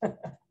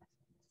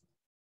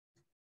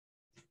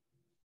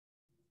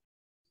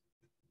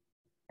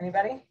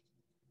 Anybody?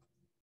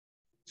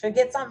 Should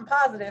get something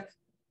positive.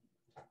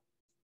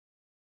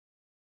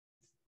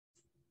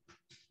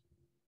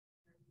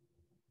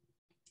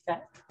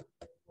 Okay.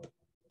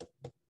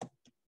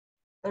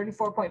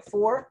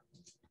 34.4.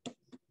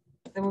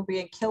 Then we'll be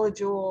in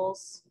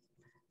kilojoules.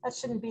 That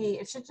shouldn't be,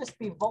 it should just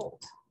be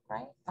volt,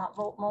 right? Not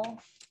volt mole.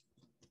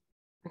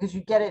 Because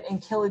you get it in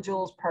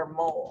kilojoules per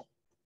mole.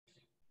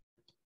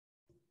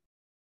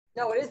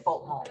 No, it is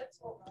volt mole.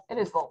 It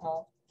is volt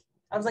mole.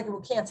 I was like, it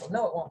will cancel.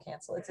 No, it won't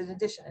cancel. It's an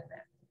addition in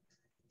there.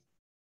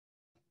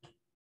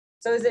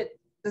 So does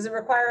it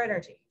require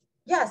energy?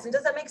 Yes. And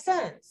does that make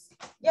sense?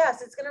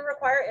 Yes, it's going to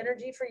require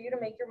energy for you to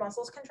make your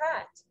muscles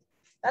contract.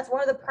 That's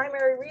one of the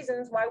primary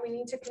reasons why we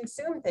need to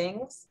consume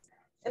things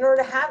in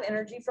order to have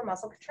energy for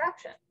muscle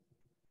contraction.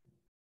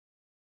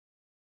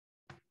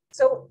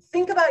 So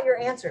think about your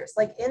answers.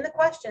 Like in the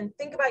question,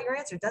 think about your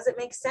answer. Does it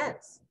make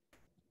sense?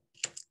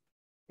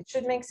 It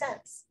should make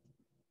sense.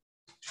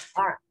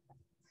 All right.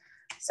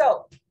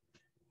 So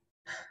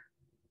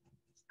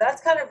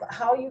that's kind of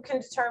how you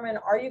can determine,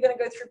 are you going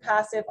to go through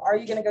passive? Are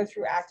you going to go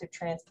through active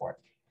transport?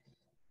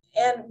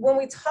 And when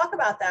we talk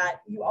about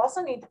that, you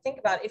also need to think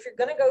about if you're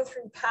going to go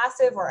through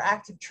passive or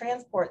active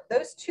transport,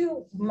 those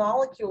two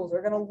molecules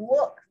are going to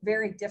look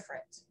very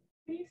different.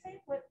 Do you say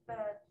what the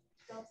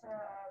delta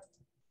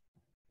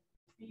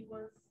B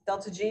was?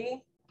 Delta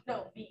G?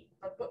 No, B.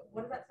 What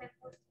does that stand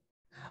for?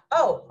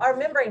 Oh, our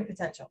membrane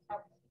potential.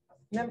 Okay.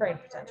 Membrane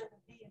potential.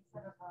 B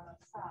instead of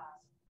size.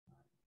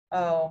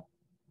 Oh,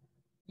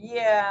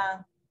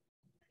 yeah.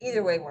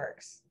 Either way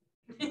works.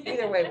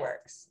 Either way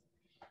works.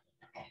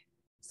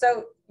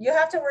 So you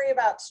have to worry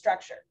about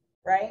structure,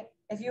 right?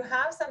 If you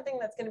have something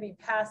that's going to be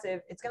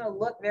passive, it's going to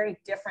look very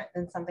different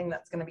than something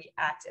that's going to be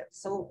active.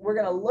 So we're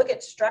going to look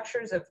at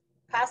structures of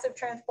passive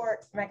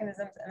transport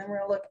mechanisms, and then we're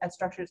going to look at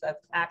structures of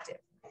active.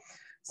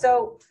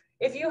 So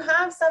if you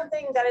have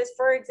something that is,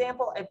 for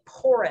example, a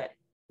porin,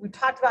 we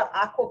talked about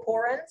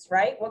aquaporins,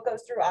 right? What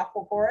goes through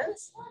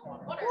aquaporins?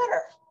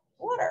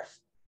 Water.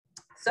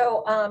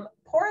 So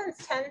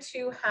porins tend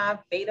to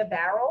have beta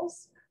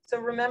barrels. So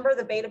remember,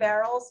 the beta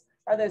barrels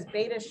are those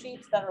beta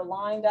sheets that are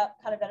lined up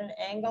kind of at an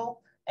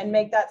angle and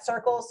make that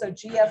circle. So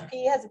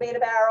GFP has a beta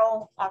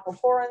barrel,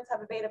 aquaporins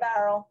have a beta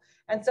barrel.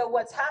 And so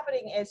what's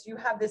happening is you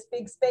have this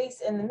big space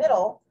in the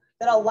middle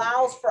that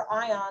allows for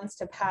ions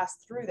to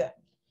pass through them.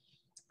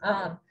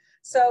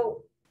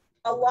 So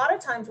a lot of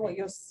times what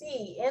you'll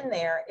see in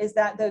there is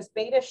that those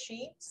beta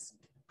sheets,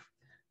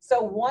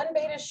 so one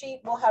beta sheet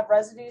will have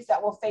residues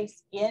that will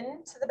face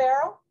into the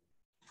barrel,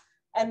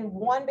 and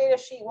one beta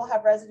sheet will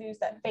have residues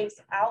that face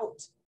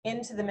out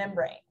into the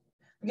membrane.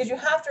 because you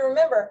have to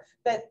remember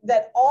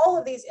that all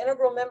of these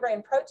integral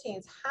membrane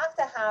proteins have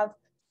to have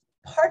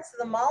parts of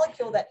the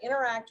molecule that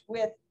interact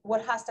with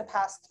what has to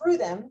pass through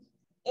them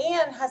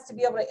and has to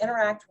be able to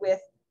interact with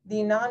the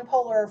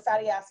nonpolar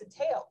fatty acid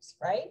tails,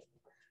 right?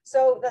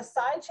 So the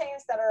side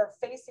chains that are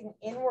facing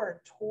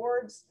inward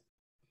towards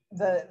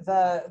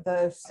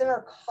the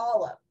center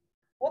column,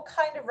 what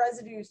kind of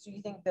residues do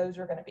you think those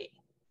are going to be?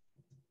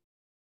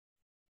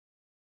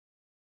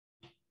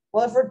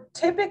 Well, if we're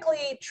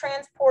typically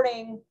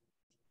transporting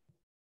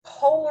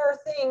polar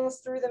things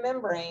through the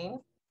membrane,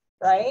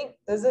 right?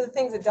 Those are the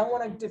things that don't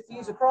want to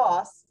diffuse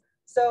across.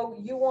 So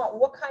you want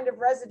what kind of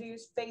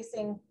residues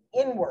facing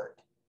inward?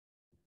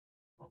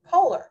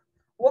 Polar.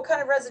 What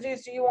kind of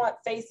residues do you want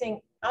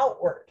facing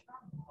outward?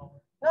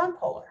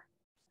 Nonpolar.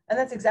 And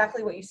that's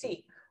exactly what you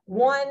see.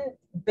 One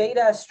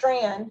beta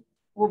strand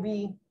will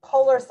be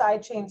polar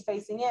side chains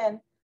facing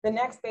in. The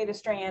next beta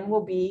strand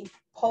will be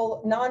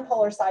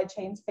nonpolar side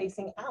chains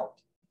facing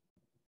out.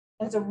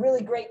 And it's a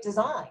really great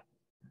design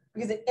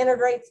because it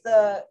integrates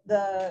the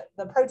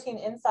protein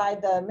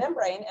inside the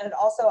membrane, and it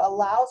also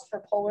allows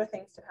for polar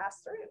things to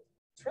pass through.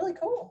 It's really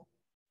cool.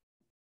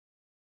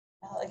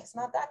 Now, like, it's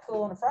not that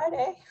cool on a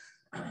Friday.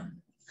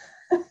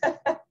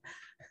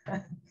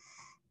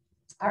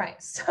 All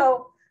right,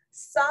 so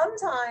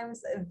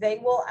sometimes they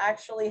will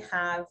actually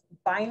have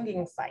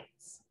binding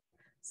sites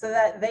so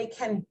that they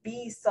can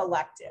be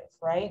selective,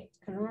 right?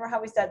 Because remember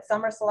how we said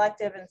some are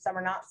selective and some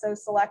are not so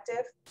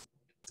selective?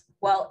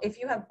 Well, if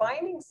you have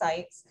binding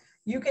sites,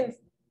 you can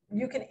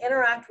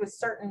interact with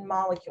certain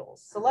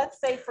molecules. So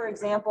let's say, for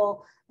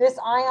example, this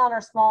ion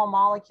or small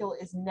molecule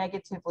is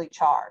negatively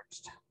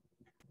charged,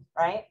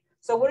 right?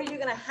 So what are you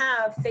going to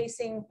have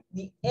facing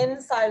the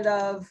inside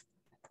of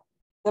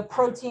the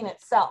protein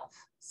itself?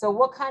 So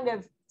what kind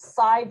of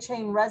side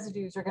chain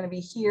residues are going to be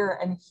here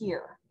and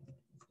here?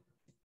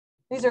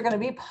 These are going to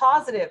be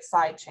positive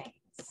side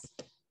chains.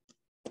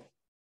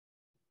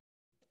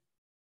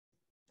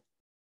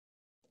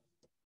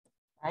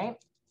 Right?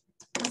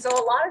 So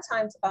a lot of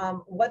times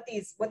what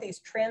these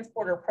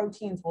transporter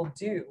proteins will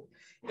do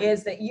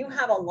is that you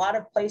have a lot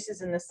of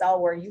places in the cell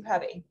where you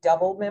have a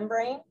double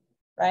membrane,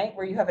 right?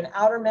 Where you have an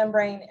outer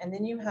membrane and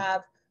then you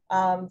have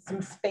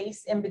some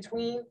space in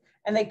between,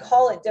 and they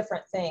call it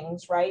different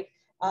things, right?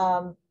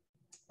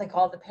 They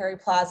call it the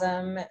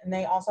periplasm, and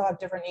they also have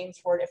different names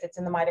for it if it's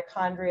in the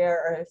mitochondria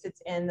or if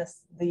it's in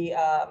the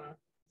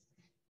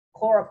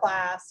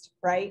chloroplast,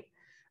 right?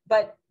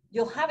 But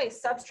you'll have a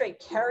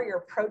substrate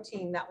carrier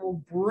protein that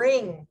will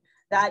bring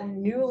that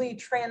newly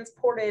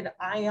transported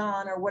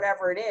ion or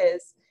whatever it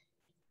is.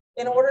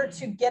 In order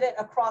to get it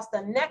across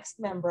the next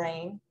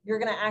membrane, you're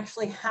going to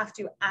actually have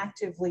to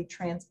actively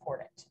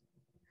transport it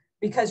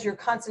because you're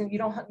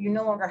you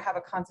no longer have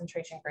a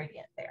concentration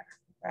gradient there,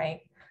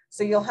 right?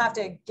 So you'll have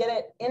to get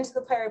it into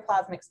the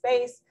periplasmic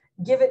space,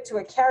 give it to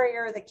a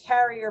carrier. The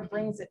carrier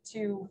brings it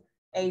to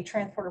a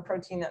transporter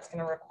protein that's going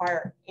to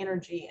require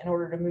energy in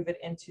order to move it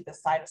into the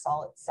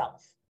cytosol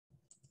itself.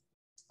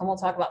 And we'll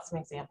talk about some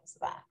examples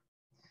of that.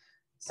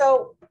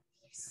 So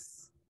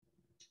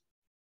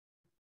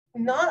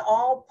not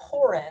all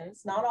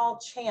porins, not all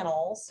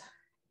channels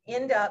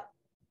end up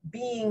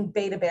being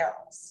beta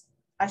barrels.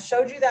 I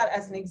showed you that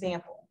as an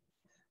example,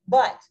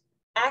 but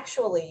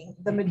actually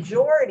the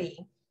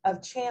majority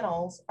of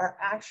channels are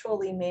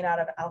actually made out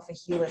of alpha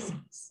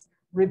helices,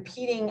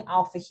 repeating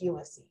alpha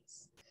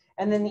helices.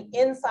 And then the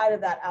inside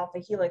of that alpha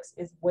helix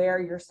is where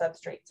your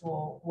substrates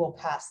will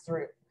pass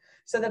through.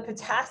 So the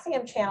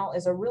potassium channel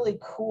is a really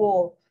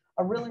cool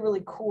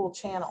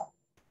channel.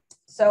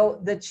 So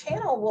the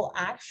channel will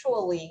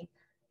actually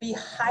be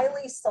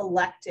highly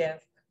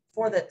selective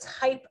for the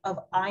type of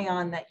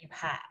ion that you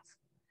have.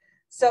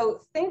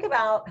 So think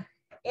about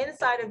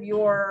inside of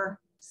your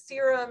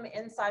serum,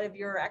 inside of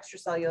your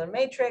extracellular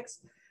matrix,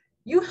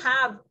 you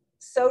have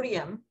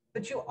sodium,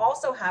 but you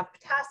also have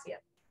potassium,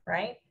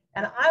 right?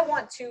 And I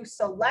want to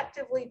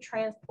selectively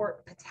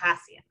transport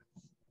potassium.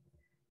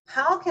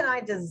 How can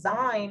I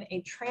design a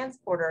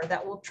transporter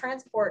that will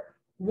transport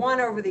one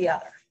over the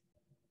other?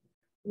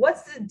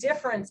 What's the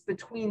difference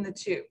between the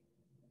two?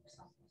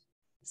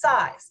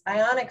 Size,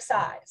 ionic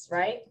size,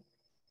 right?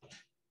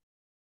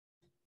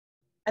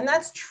 And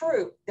that's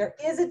true. There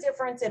is a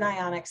difference in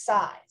ionic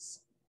size.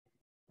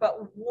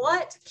 But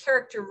what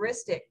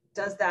characteristic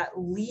does that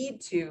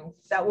lead to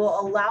that will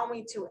allow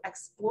me to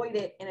exploit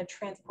it in a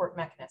transport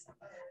mechanism?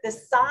 The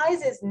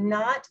size is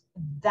not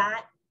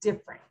that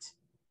different.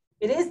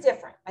 It is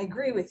different. I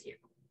agree with you.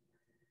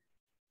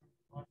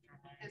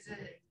 Is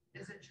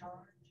it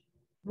charged?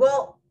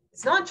 Well,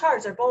 it's not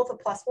charged. They're both a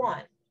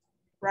 +1,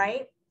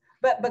 right?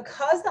 But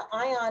because the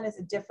ion is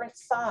a different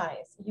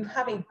size, you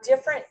have a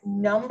different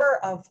number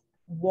of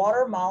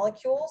water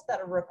molecules that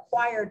are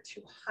required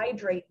to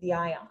hydrate the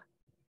ion.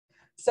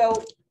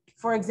 So,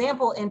 for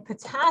example, in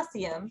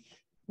potassium,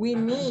 we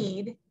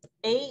need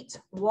 8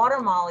 water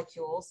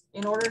molecules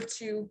in order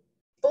to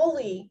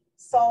fully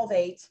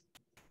solvate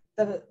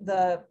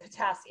the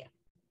potassium.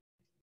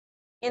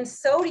 In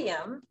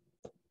sodium,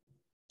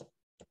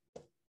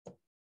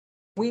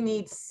 we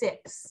need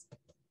 6.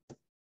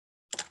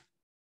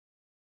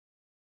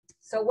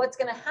 So what's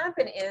going to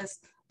happen is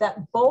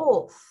that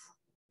both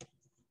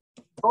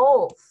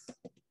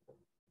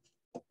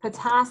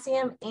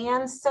potassium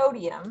and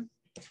sodium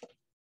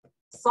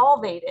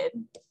solvated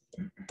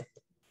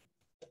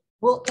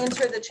will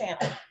enter the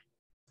channel.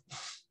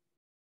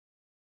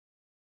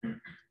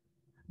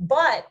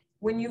 But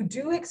when you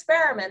do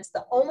experiments,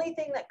 the only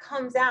thing that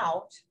comes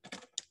out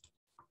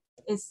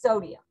is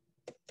sodium.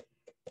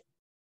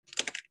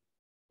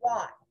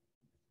 Why?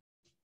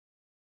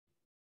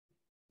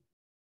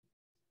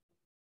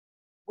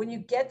 When you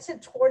get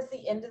towards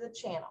the end of the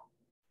channel,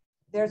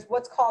 there's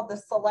what's called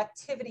the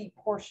selectivity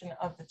portion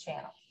of the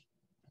channel.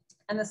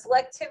 And the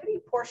selectivity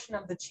portion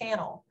of the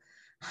channel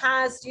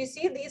has, do you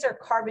see these are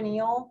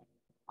carbonyl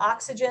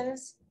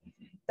oxygens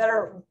that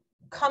are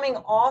coming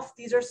off?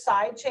 These are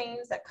side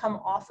chains that come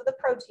off of the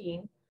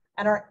protein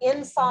and are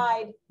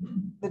inside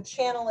the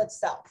channel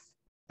itself.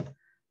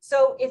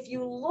 So if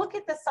you look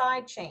at the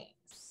side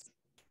chains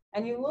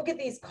and you look at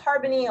these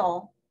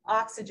carbonyl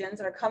oxygens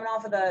that are coming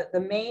off of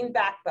the main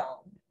backbone,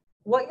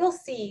 what you'll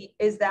see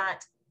is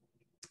that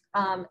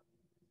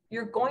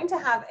you're going to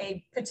have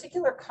a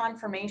particular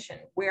conformation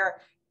where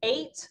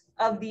 8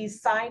 of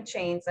these side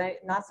chains,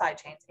 not side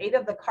chains, 8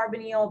 of the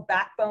carbonyl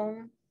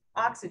backbone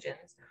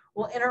oxygens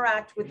will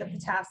interact with the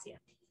potassium.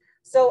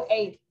 So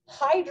a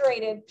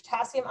hydrated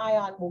potassium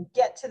ion will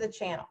get to the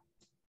channel.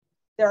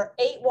 There are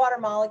 8 water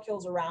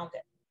molecules around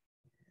it.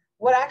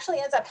 What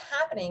actually ends up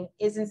happening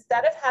is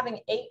instead of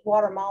having 8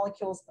 water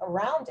molecules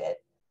around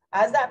it,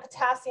 as that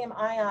potassium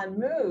ion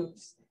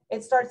moves,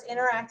 it starts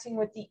interacting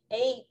with the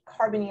 8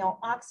 carbonyl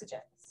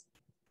oxygens.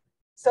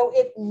 So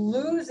it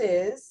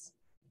loses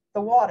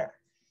the water.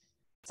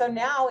 So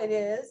now it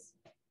is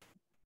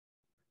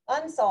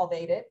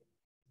unsolvated,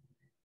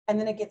 and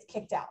then it gets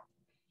kicked out.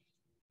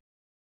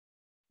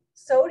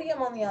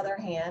 Sodium, on the other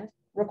hand,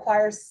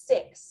 requires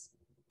 6.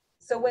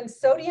 So when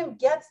sodium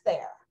gets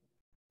there,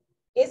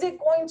 is it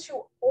going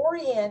to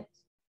orient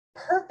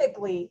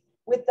perfectly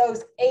with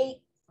those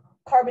 8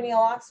 carbonyl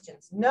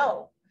oxygens?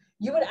 No.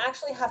 You would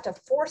actually have to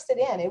force it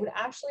in. It would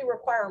actually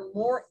require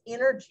more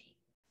energy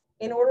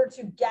in order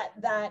to get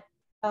that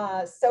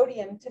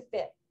sodium to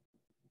fit.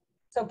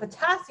 So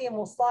potassium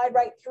will slide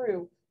right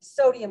through,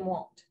 sodium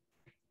won't.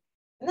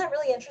 Isn't that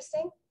really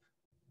interesting?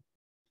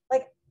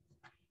 Like,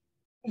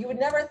 you would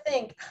never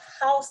think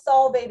how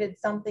solvated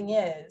something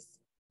is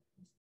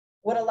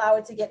would allow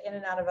it to get in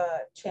and out of a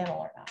channel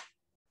or not.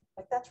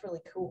 Like, that's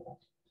really cool.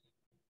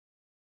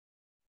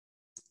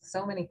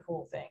 So many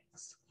cool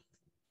things.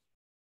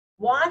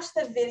 Watch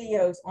the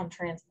videos on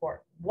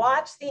transport.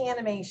 Watch the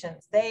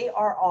animations. They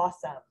are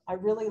awesome. I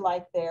really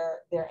like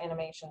their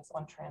animations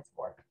on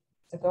transport.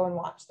 So go and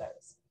watch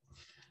those.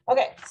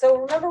 Okay, so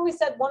remember we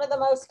said one of the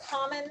most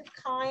common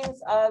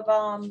kinds of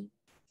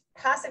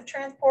passive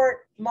transport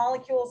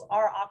molecules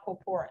are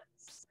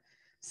aquaporins.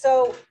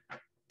 So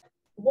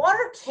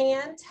water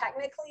can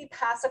technically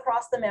pass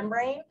across the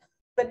membrane,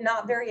 but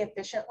not very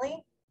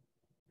efficiently.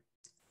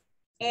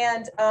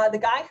 And the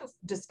guy who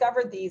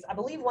discovered these, I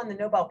believe, won the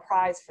Nobel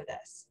Prize for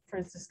this, for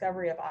his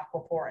discovery of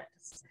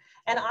aquaporins.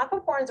 And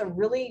aquaporins are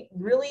really,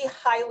 really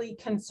highly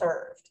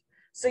conserved.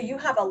 So you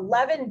have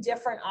 11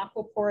 different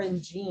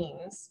aquaporin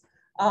genes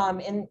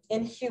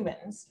in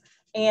humans.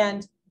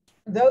 And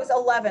those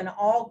 11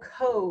 all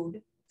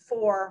code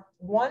for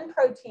one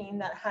protein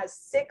that has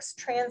 6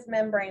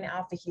 transmembrane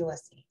alpha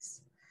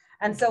helices.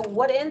 And so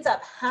what ends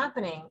up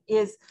happening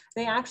is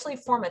they actually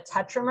form a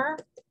tetramer.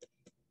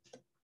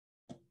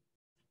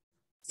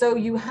 So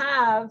you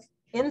have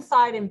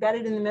inside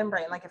embedded in the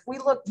membrane, like if we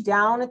look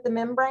down at the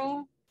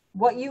membrane,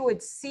 what you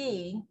would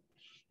see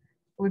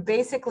would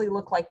basically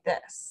look like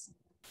this.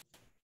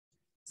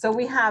 So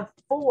we have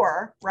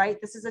 4, right?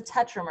 This is a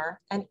tetramer,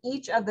 and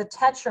each of the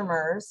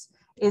tetramers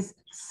is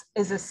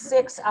a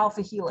 6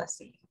 alpha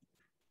helice.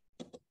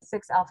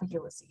 6 alpha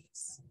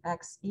helices,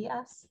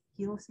 XES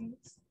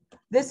helices.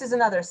 This is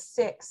another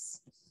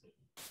 6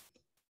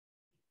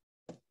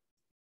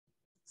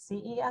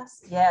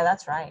 CES. Yeah,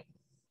 that's right.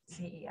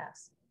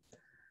 CES.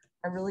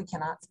 I really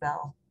cannot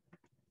spell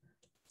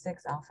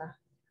 6 alpha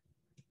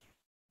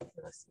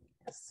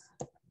helices.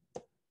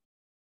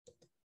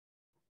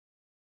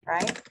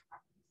 Right?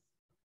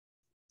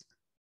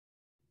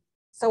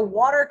 So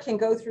water can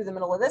go through the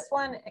middle of this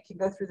one. It can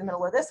go through the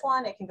middle of this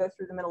one. It can go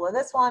through the middle of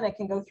this one. It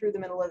can go through the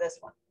middle of this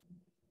one.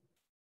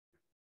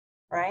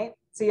 Right?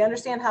 So you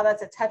understand how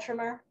that's a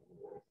tetramer?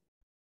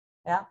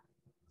 Yeah.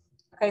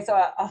 Okay, so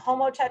a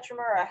homotetramer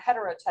or a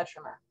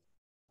heterotetramer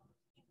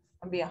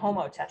would be a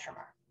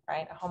homotetramer,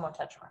 right? A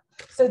homotetramer.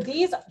 So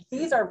these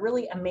are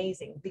really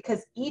amazing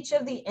because each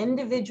of the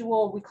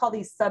individual, we call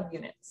these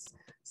subunits.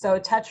 So a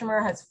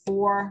tetramer has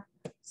 4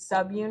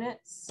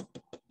 subunits,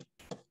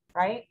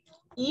 right?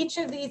 Each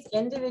of these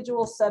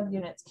individual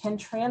subunits can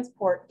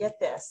transport, get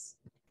this,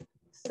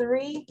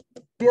 3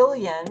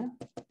 billion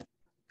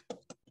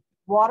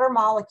water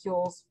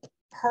molecules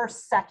per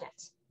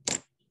second,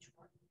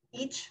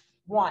 each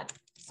one.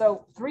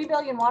 So 3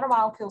 billion water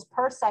molecules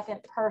per second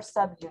per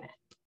subunit.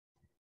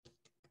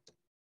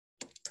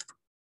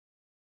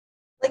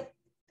 Like,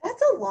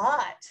 that's a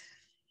lot.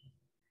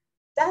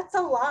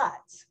 That's a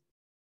lot.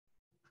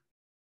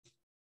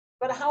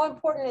 But how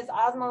important is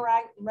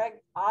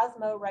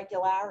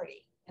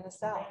osmoregularity in a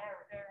cell?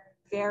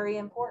 Very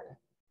important.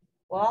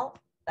 Well,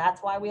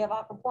 that's why we have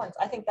aquaporins.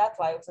 I think that's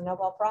why it was a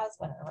Nobel Prize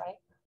winner, right?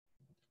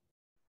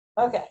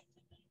 Okay.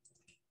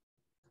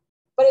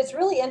 But it's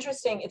really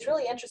interesting. It's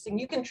really interesting.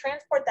 You can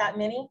transport that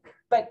many,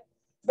 but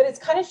it's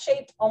kind of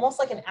shaped almost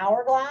like an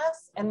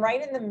hourglass. And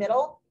right in the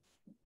middle,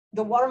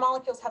 the water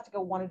molecules have to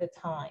go one at a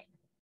time.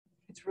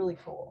 It's really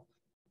cool.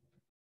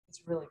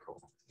 It's really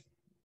cool.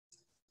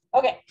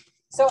 Okay,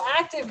 so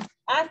active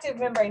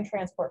membrane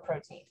transport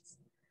proteins.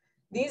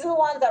 These are the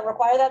ones that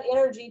require that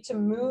energy to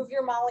move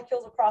your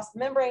molecules across the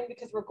membrane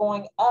because we're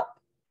going up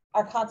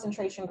our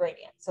concentration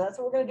gradient. So that's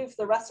what we're going to do for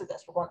the rest of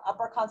this. We're going up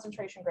our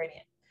concentration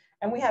gradient.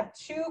 And we have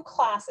two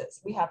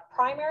classes. We have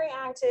primary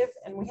active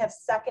and we have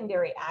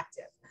secondary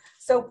active.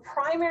 So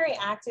primary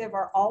active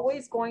are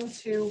always going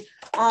to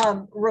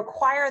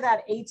require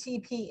that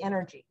ATP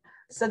energy.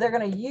 So they're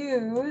going to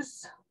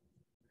use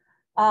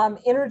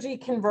energy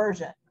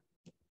conversion.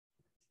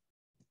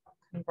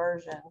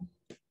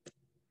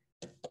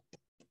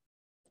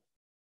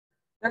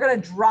 They're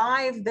going to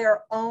drive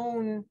their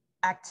own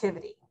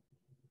activity.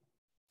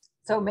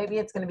 So maybe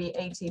it's going to be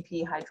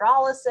ATP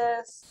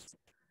hydrolysis.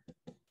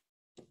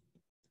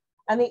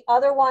 And the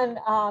other one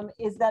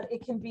is that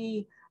it can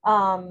be,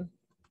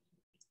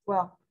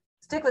 well,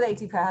 stick with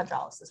ATP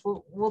hydrolysis.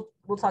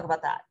 We'll talk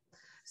about that.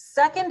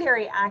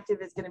 Secondary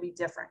active is going to be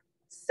different.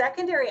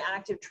 Secondary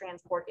active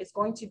transport is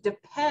going to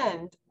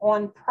depend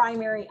on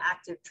primary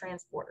active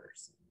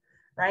transporters,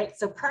 right?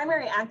 So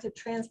primary active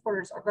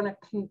transporters are going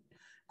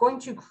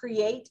to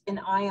create an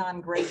ion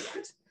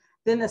gradient.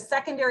 Then the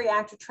secondary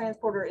active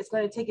transporter is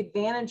going to take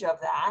advantage of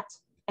that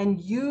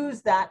and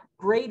use that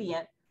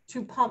gradient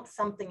to pump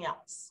something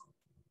else.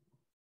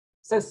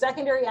 So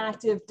secondary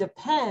active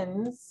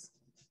depends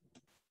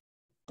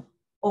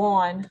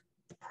on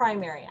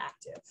primary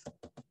active.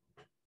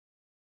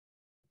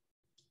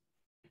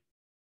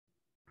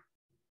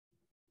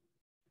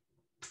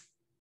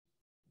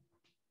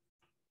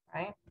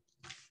 Right?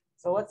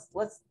 So let's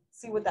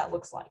see what that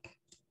looks like.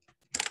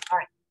 All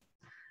right.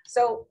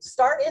 So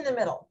start in the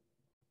middle.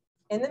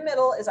 In the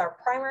middle is our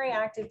primary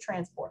active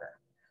transporter.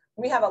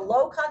 We have a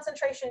low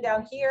concentration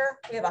down here.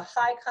 We have a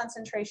high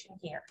concentration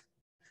here.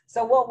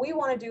 So what we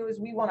want to do is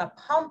we want to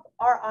pump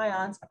our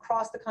ions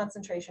across the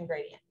concentration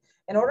gradient.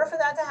 In order for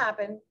that to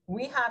happen,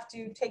 we have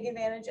to take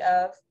advantage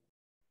of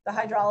the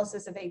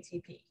hydrolysis of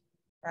ATP,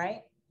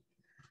 right?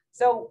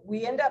 So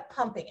we end up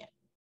pumping it.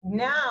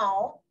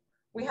 Now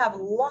we have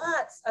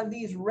lots of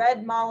these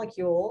red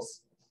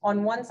molecules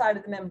on one side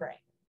of the membrane.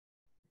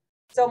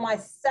 So my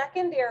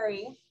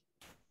secondary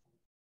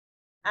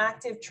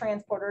active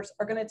transporters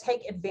are going to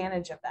take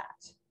advantage of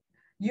that.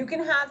 You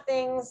can have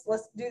things,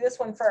 let's do this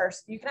one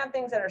first. You can have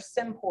things that are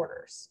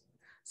symporters.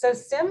 So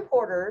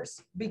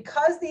symporters,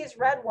 because these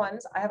red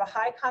ones, I have a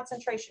high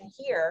concentration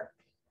here,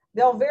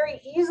 they'll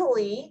very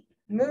easily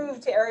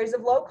move to areas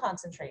of low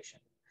concentration.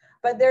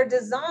 But they're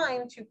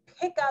designed to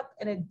pick up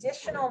an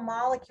additional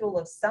molecule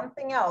of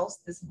something else,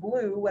 this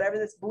blue, whatever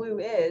this blue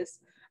is,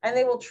 and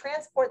they will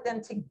transport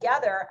them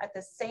together at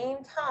the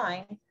same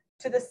time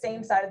to the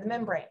same side of the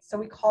membrane. So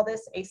we call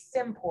this a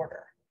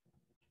symporter,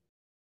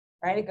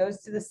 right? It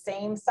goes to the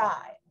same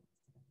side.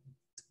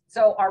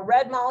 So our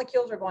red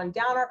molecules are going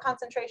down our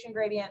concentration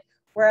gradient,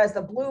 whereas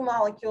the blue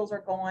molecules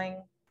are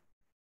going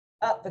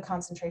up the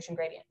concentration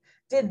gradient.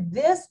 Did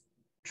this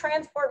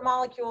transport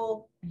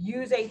molecule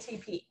use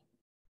ATP?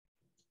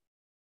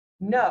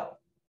 No.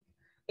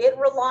 It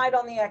relied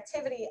on the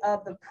activity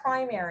of the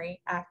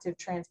primary active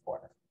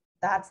transporter.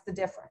 That's the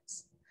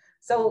difference.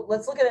 So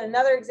let's look at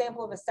another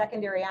example of a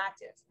secondary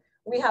active.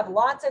 We have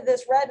lots of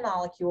this red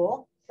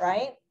molecule,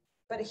 right?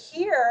 But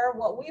here,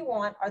 what we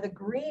want are the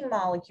green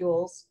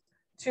molecules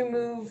to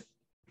move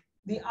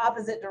the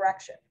opposite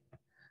direction.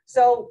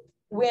 So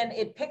when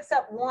it picks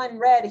up one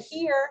red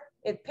here,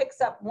 it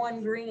picks up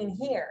one green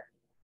here.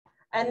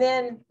 And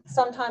then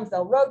sometimes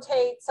they'll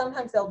rotate,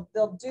 sometimes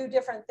they'll do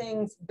different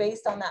things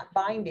based on that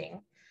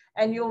binding.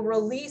 And you'll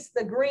release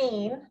the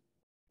green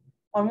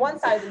on one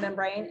side of the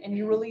membrane and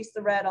you release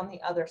the red on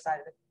the other side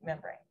of the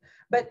membrane.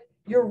 But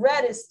your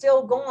red is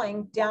still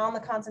going down the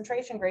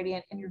concentration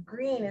gradient and your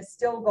green is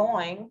still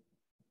going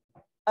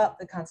up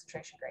the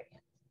concentration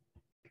gradient.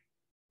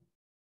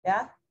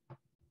 Yeah?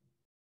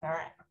 All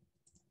right.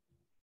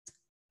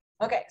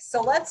 Okay,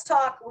 so let's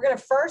talk, we're going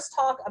to first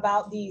talk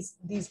about these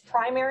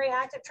primary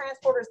active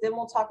transporters, then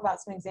we'll talk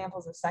about some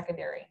examples of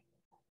secondary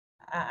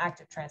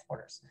active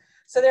transporters.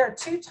 So there are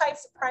two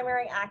types of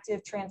primary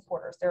active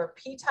transporters. There are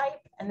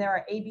P-type and there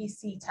are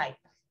ABC type.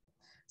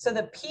 So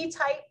the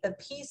P-type, the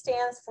P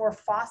stands for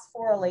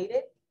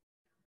phosphorylated,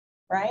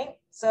 right?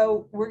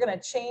 So we're going to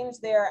change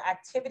their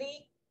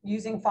activity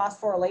using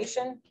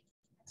phosphorylation.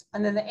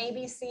 And then the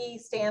ABC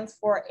stands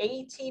for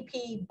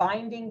ATP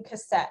binding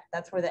cassette.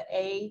 That's where the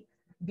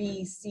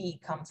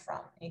ABC comes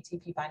from,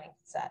 ATP binding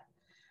cassette.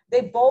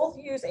 They both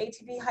use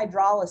ATP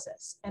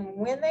hydrolysis. And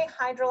when they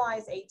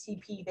hydrolyze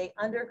ATP, they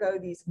undergo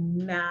these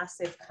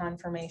massive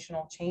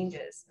conformational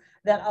changes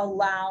that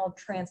allow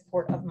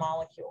transport of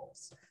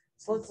molecules.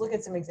 So let's look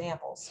at some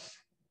examples.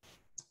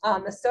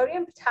 The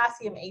sodium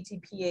potassium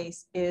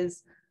ATPase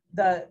is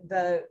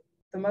the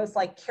most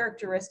like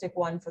characteristic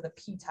one for the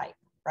P type,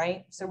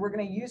 right? So we're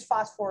going to use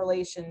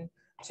phosphorylation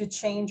to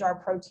change our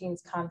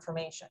protein's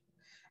conformation.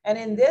 And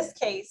in this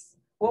case,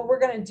 what we're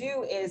going to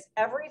do is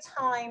every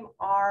time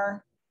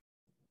our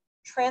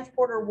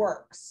transporter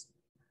works,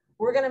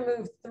 we're going to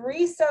move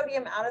 3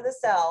 sodium out of the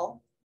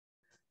cell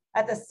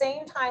at the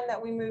same time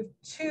that we move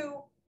 2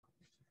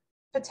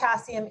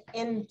 potassium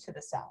into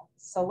the cell.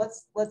 So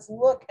let's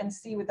look and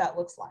see what that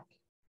looks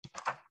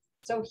like.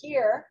 So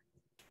here,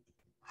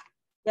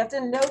 you have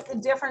to note the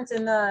difference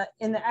in the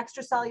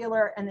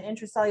extracellular and the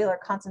intracellular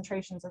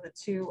concentrations of the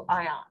 2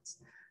 ions.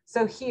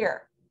 So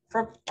here,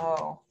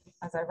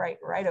 as I write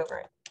right over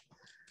it.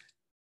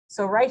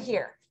 So right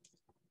here,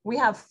 we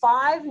have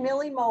 5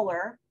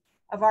 millimolar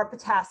of our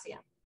potassium,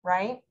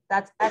 right?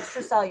 That's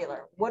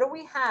extracellular. What do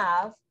we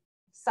have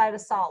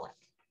cytosolic?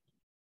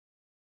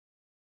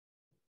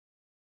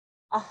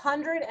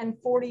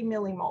 140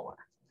 millimolar.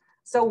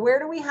 So where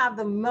do we have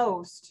the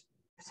most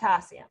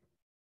potassium?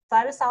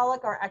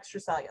 Cytosolic or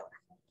extracellular?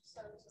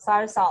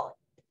 Cytosolic.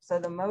 So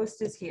the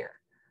most is here.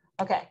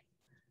 Okay.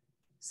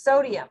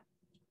 Sodium.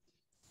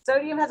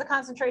 Sodium has a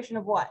concentration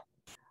of what?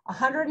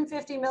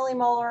 150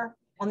 millimolar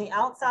on the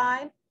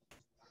outside.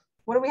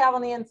 What do we have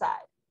on the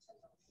inside?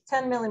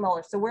 10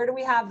 millimolar. So where do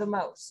we have the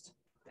most?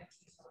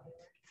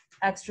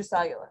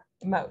 Extracellular,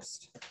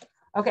 most.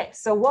 Okay,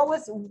 so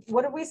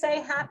what did we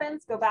say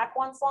happens? Go back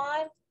one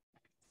slide.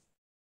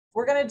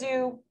 We're going to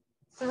do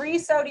 3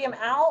 sodium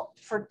out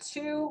for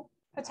 2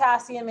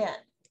 potassium in.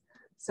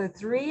 So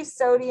 3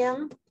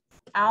 sodium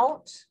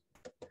out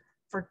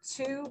for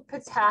 2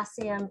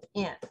 potassium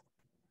in,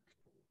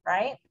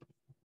 right?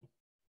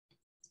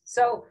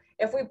 So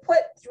if we put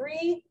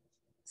 3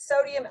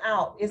 sodium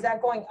out, is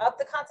that going up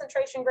the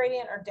concentration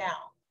gradient or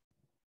down?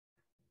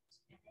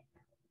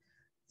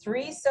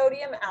 3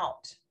 sodium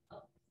out.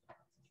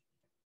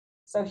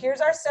 So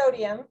here's our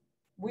sodium.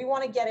 We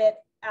want to get it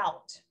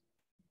out.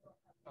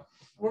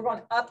 We're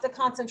going up the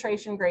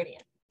concentration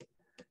gradient.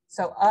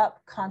 So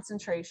up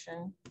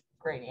concentration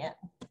gradient.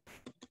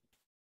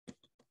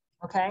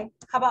 Okay.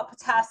 How about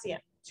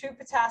potassium? 2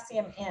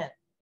 potassium in.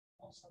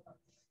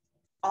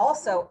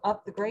 Also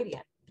up the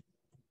gradient.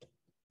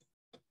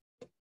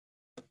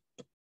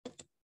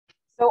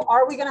 So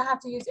are we going to have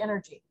to use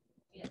energy?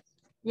 Yes.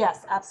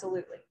 Yes,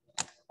 absolutely.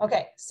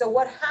 Okay, so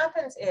what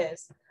happens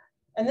is,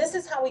 and this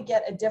is how we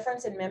get a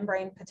difference in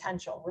membrane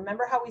potential.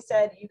 Remember how we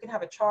said you can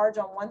have a charge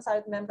on one side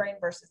of the membrane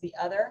versus the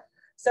other?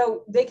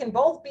 So they can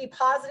both be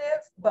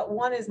positive, but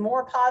one is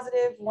more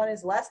positive, one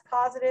is less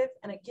positive,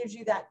 and it gives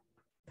you that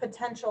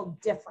potential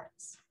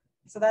difference.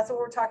 So that's what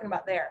we're talking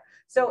about there.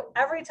 So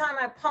every time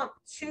I pump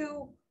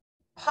 2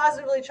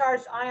 positively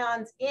charged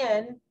ions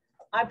in,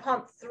 I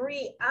pump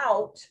 3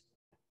 out,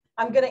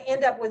 I'm going to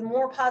end up with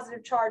more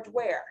positive charge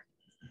where?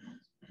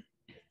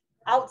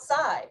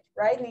 Outside,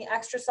 right, in the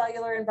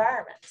extracellular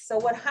environment. So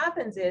what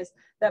happens is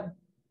that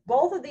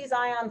both of these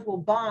ions will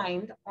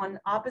bind on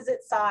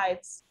opposite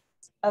sides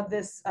of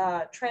this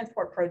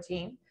transport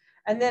protein.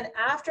 And then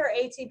after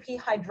ATP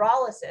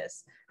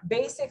hydrolysis,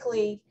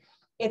 basically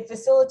it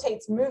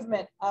facilitates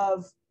movement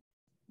of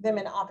them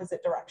in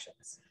opposite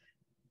directions.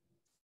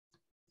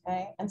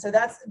 Okay, and so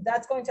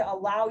that's going to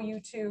allow you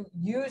to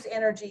use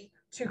energy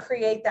to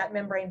create that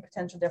membrane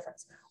potential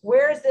difference.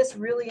 Where is this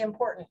really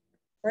important?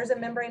 Where's a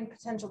membrane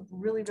potential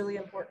really, really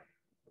important?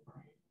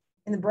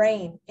 In the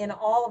brain, in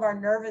all of our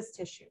nervous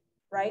tissue,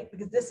 right?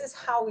 Because this is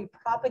how we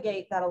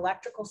propagate that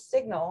electrical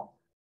signal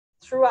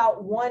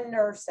throughout one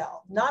nerve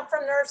cell. Not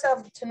from nerve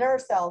cell to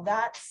nerve cell,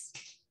 that's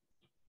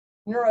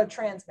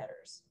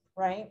neurotransmitters,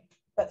 right?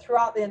 But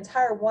throughout the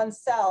entire one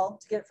cell,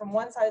 to get from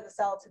one side of the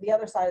cell to the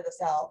other side of the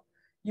cell,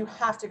 you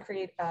have to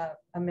create a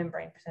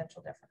membrane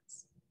potential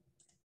difference.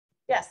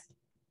 Yes?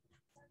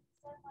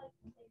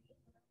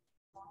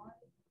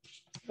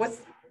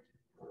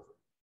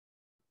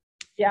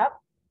 Yeah.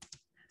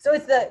 So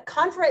it's the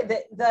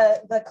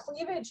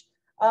cleavage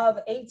of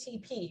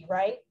ATP,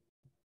 right?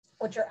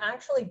 What you're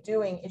actually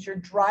doing is you're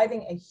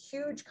driving a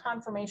huge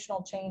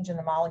conformational change in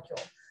the molecule.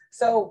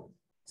 So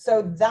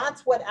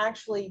that's what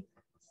actually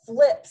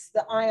flips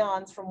the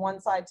ions from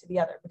one side to the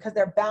other, because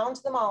they're bound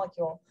to the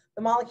molecule.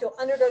 The molecule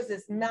undergoes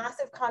this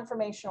massive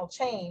conformational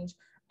change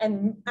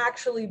and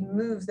actually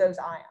moves those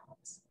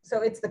ions.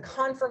 So it's the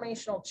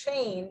conformational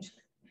change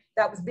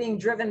that was being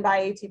driven by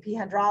ATP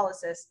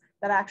hydrolysis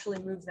that actually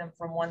moves them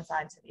from one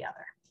side to the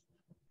other.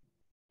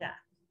 Yeah.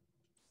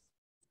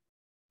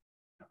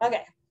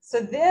 Okay,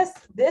 so this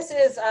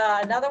is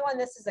another one.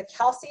 This is a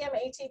calcium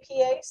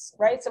ATPase,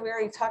 right? So we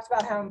already talked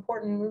about how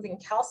important moving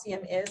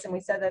calcium is, and we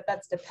said that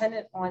that's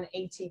dependent on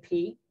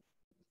ATP.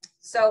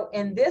 So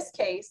in this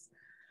case,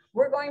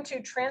 we're going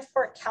to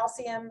transport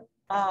calcium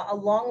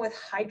along with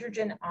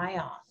hydrogen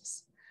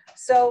ions.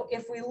 So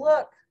if we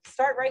look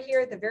start right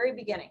here at the very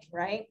beginning,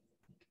 right?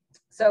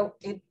 So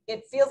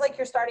it feels like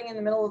you're starting in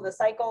the middle of the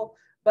cycle,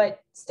 but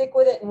stick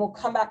with it and we'll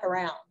come back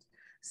around.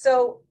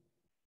 So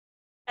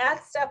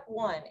at step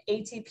 1,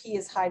 ATP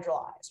is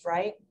hydrolyzed,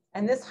 right?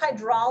 And this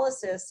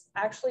hydrolysis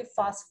actually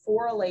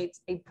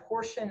phosphorylates a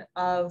portion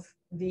of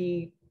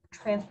the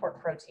transport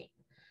protein.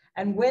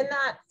 And when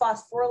that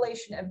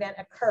phosphorylation event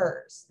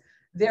occurs,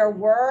 there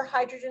were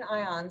hydrogen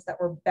ions that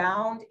were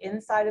bound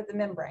inside of the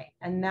membrane,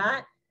 and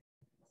that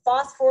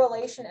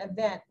phosphorylation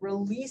event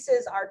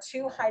releases our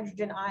 2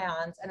 hydrogen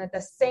ions, and at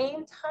the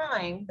same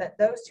time that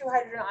those 2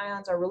 hydrogen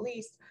ions are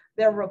released,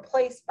 they're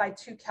replaced by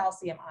 2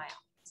 calcium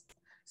ions.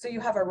 So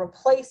you have a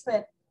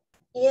replacement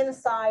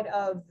inside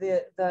of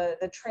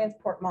the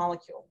transport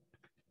molecule.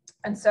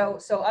 And so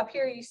up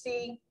here you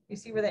see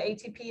where the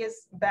ATP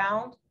is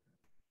bound.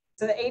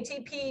 So the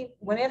ATP,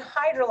 when it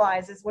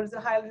hydrolyzes, what does it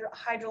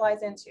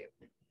hydrolyze into?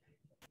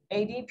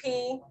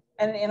 ADP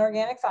and an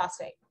inorganic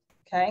phosphate,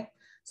 okay?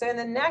 So in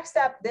the next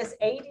step, this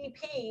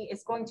ADP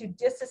is going to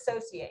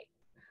disassociate.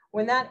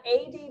 When that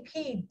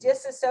ADP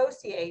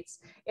disassociates,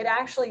 it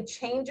actually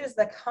changes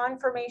the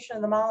conformation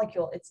of the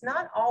molecule. It's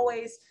not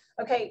always,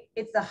 okay,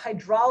 it's the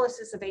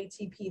hydrolysis of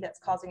ATP that's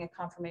causing a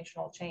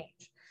conformational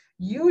change.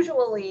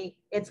 Usually,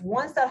 it's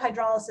once that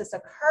hydrolysis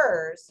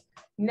occurs,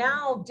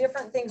 now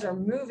different things are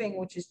moving,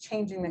 which is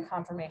changing the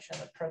conformation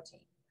of the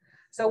protein.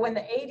 So when the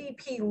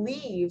ADP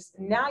leaves,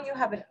 now you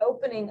have an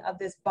opening of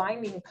this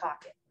binding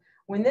pocket.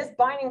 When this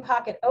binding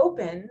pocket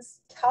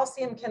opens,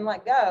 calcium can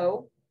let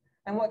go,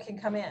 and what can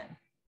come in?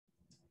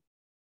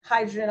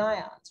 Hydrogen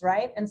ions,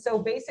 right? And so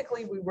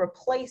basically we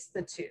replace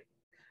the 2,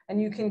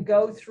 and you can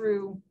go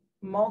through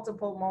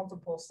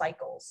multiple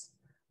cycles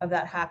of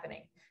that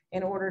happening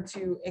in order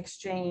to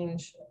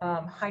exchange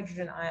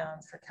hydrogen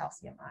ions for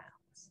calcium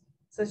ions.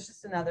 So it's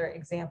just another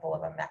example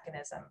of a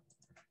mechanism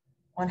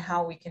on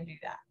how we can do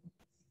that.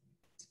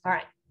 All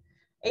right,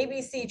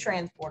 ABC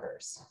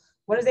transporters.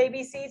 What does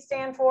ABC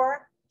stand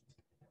for?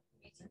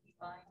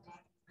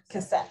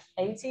 Cassette,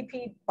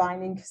 ATP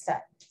binding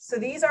cassette. So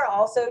these are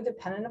also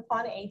dependent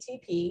upon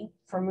ATP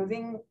for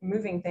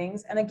moving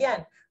things. And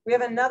again, we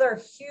have another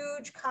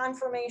huge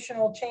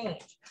conformational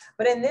change.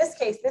 But in this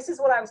case, this is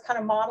what I was kind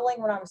of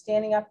modeling when I was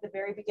standing up at the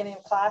very beginning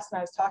of class and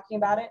I was talking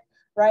about it,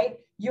 right?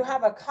 You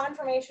have a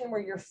conformation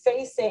where you're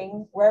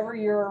facing wherever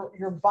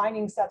your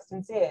binding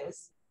substance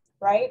is,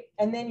 right?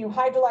 And then you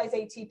hydrolyze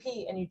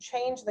ATP and you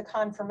change the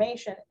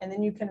conformation, and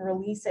then you can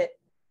release it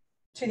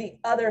to the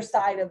other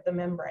side of the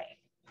membrane.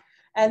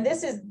 And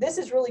this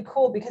is really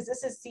cool because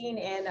this is seen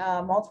in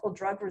multiple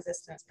drug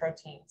resistance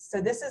proteins. So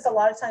this is a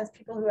lot of times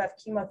people who have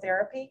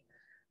chemotherapy,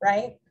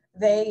 right?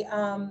 They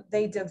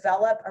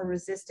develop a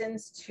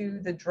resistance to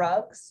the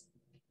drugs.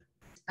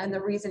 And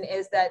the reason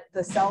is that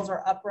the cells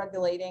are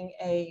upregulating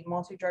a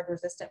multi-drug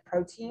resistant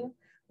protein,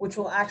 which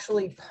will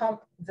actually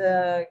pump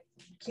the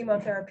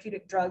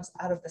chemotherapeutic drugs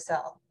out of the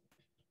cell,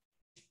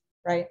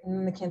 right? And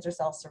then the cancer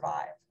cells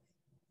survive,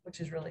 which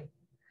is really,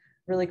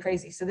 really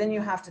crazy. So then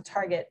you have to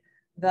target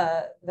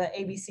the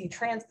ABC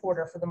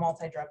transporter for the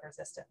multi-drug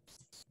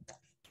resistance,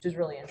 which is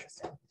really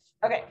interesting.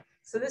 Okay,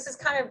 so this is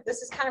kind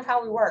of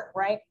how we work,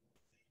 right?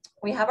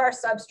 We have our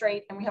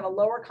substrate and we have a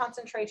lower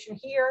concentration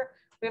here.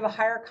 We have a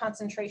higher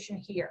concentration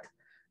here.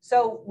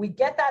 So we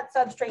get that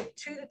substrate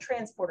to the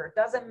transporter. It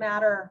doesn't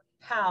matter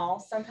how.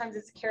 Sometimes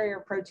it's a carrier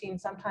protein,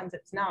 sometimes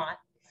it's not.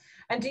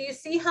 And do you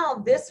see how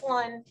this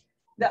one,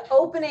 the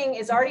opening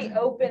is already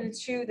open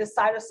to the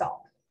cytosol,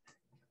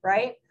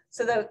 right?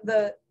 So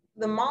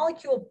the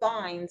molecule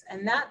binds,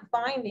 and that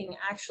binding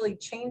actually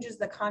changes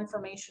the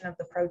conformation of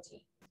the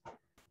protein.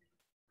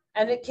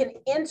 And it can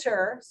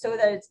enter so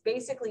that it's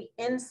basically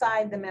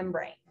inside the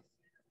membrane.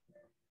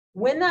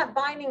 When that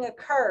binding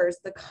occurs,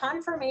 the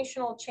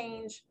conformational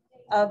change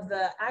of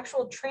the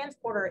actual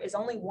transporter is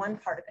only one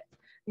part of it.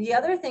 The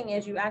other thing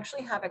is you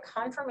actually have a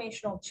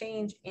conformational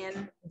change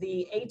in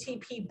the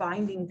ATP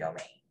binding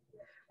domain.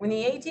 When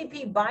the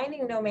ATP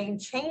binding domain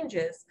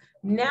changes,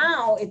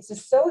 now it's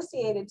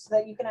associated so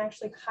that you can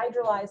actually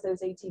hydrolyze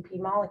those ATP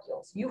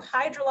molecules. You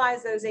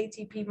hydrolyze those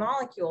ATP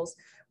molecules,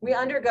 we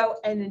undergo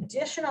an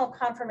additional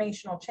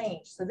conformational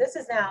change. So this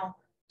is now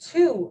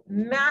 2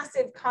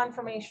 massive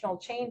conformational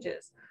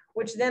changes,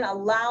 which then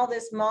allow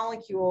this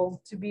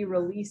molecule to be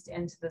released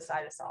into the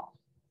cytosol.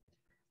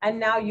 And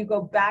now you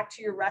go back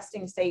to your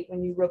resting state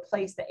when you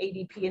replace the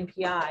ADP and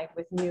PI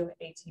with new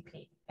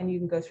ATP. And you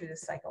can go through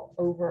this cycle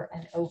over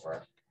and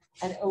over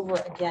and over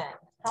again.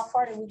 How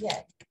far did we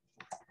get?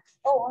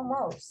 Oh,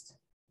 almost.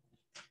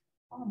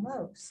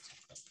 Almost.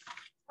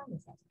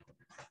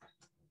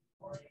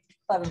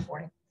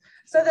 11:40.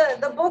 So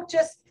the book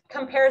just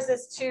compares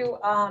this to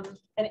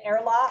an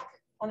airlock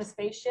on a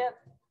spaceship.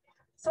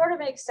 Sort of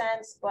makes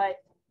sense, but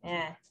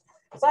yeah.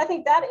 So I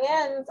think that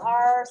ends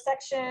our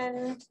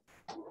section.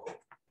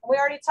 We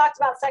already talked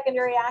about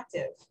secondary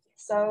active.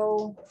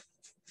 So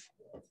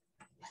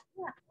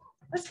yeah,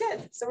 that's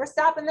good. So we're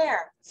stopping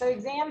there. So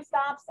exam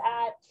stops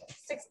at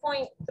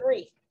 6.3.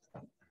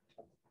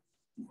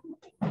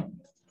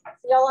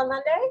 See y'all on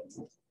Monday.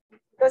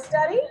 Go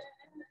study.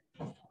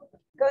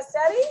 Go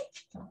study.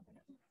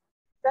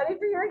 Study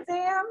for your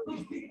exam.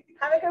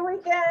 Have a good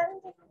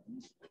weekend.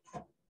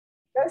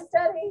 Go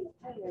study.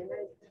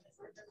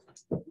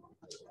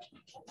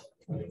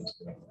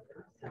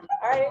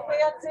 All right, if we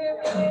got Zoom,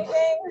 you need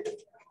anything?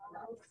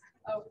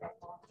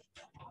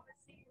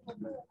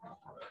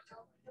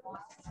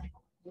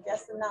 I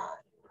guess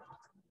not.